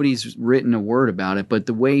 Nobody's written a word about it, but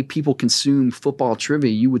the way people consume football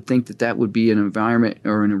trivia, you would think that would be an environment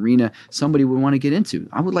or an arena somebody would want to get into.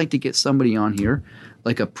 I would like to get somebody on here,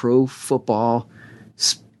 like a pro football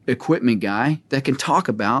equipment guy, that can talk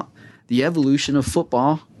about the evolution of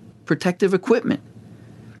football protective equipment,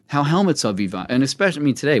 how helmets have evolved, and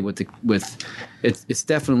especially today it's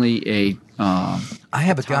definitely a. I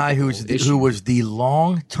have a guy who was the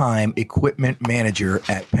long-time equipment manager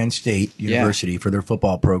at Penn State University for their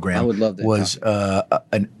football program. I would love that. Was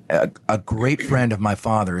a great friend of my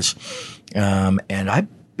father's, and I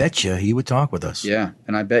bet you he would talk with us. Yeah,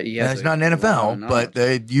 and I bet he has. It's not an NFL, but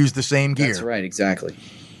they use the same gear. That's right, exactly.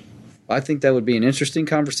 I think that would be an interesting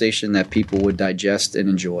conversation that people would digest and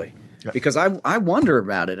enjoy. Because I wonder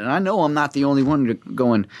about it, and I know I'm not the only one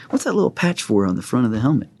going, what's that little patch for on the front of the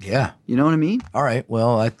helmet? Yeah. You know what I mean? All right.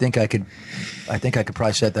 Well, I think I could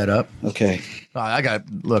probably set that up. Okay. I've got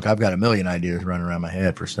a million ideas running around my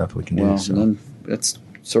head for stuff we can do. Well, So. then let's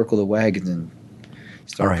circle the wagons and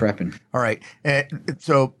start prepping. All right.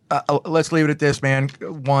 So let's leave it at this, man.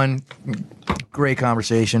 One, great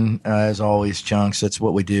conversation, as always, Chunks. That's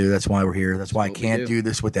what we do. That's why we're here. That's why I can't do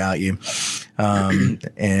this without you.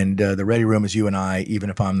 And the Ready Room is you and I, even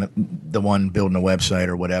if I'm the one building a website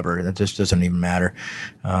or whatever. That just doesn't even matter.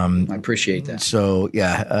 I appreciate that. So,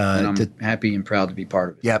 yeah. And I'm happy and proud to be part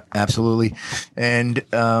of it. Yep, absolutely. And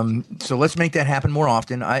so let's make that happen more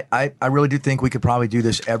often. I really do think we could probably do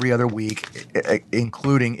this every other week,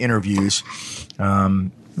 including interviews.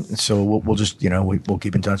 So we'll just, we'll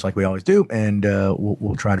keep in touch like we always do, and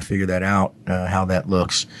we'll try to figure that out, how that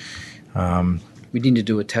looks. We need to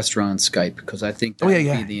do a test run on Skype, because I think that would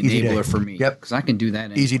be the enabler for me. Yep. Because I can do that.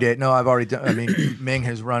 Anyway. Easy day. No, I've already done. I mean, Ming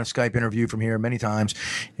has run a Skype interview from here many times,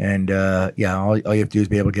 and all you have to do is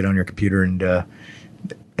be able to get on your computer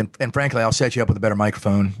and frankly, I'll set you up with a better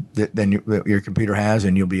microphone than your computer has,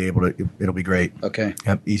 and you'll be able to. It'll be great. Okay.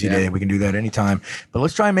 Yep. Easy day. We can do that anytime. But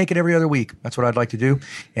let's try and make it every other week. That's what I'd like to do.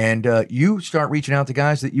 And you start reaching out to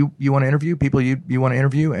guys that you want to interview, people you want to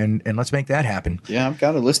interview, and let's make that happen. Yeah, I've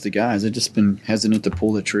got a list of guys. I've just been hesitant to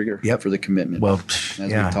pull the trigger for the commitment. Well, as we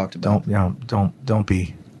talked about. Don't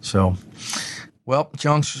be so. Well,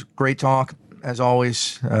 Chunks, great talk. As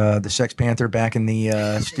always, the Sex Panther back in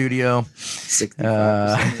the studio. 65% of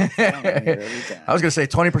the time I'm here every time. I was going to say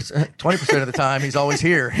 20% of the time he's always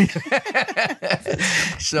here.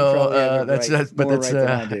 So that's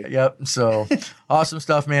yep. So awesome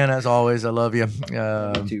stuff, man. As always, I love you.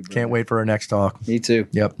 too, can't wait for our next talk. Me too.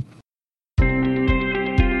 Yep.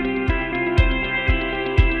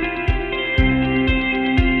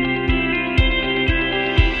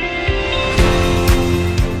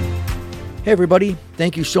 Hey, everybody.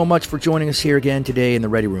 Thank you so much for joining us here again today in the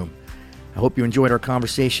Ready Room. I hope you enjoyed our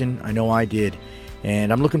conversation. I know I did.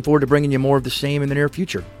 And I'm looking forward to bringing you more of the same in the near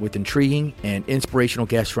future with intriguing and inspirational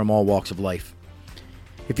guests from all walks of life.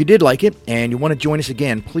 If you did like it and you want to join us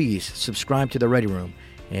again, please subscribe to the Ready Room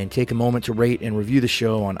and take a moment to rate and review the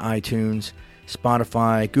show on iTunes,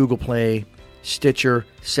 Spotify, Google Play, Stitcher,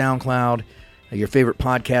 SoundCloud, your favorite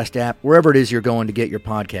podcast app, wherever it is you're going to get your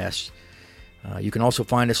podcasts. You can also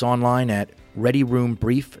find us online at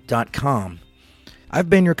readyroombrief.com. I've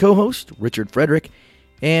been your co-host, Richard Frederick,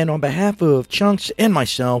 and on behalf of Chunks and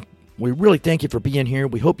myself, we really thank you for being here.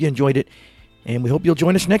 We hope you enjoyed it, and we hope you'll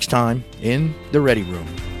join us next time in the Ready Room.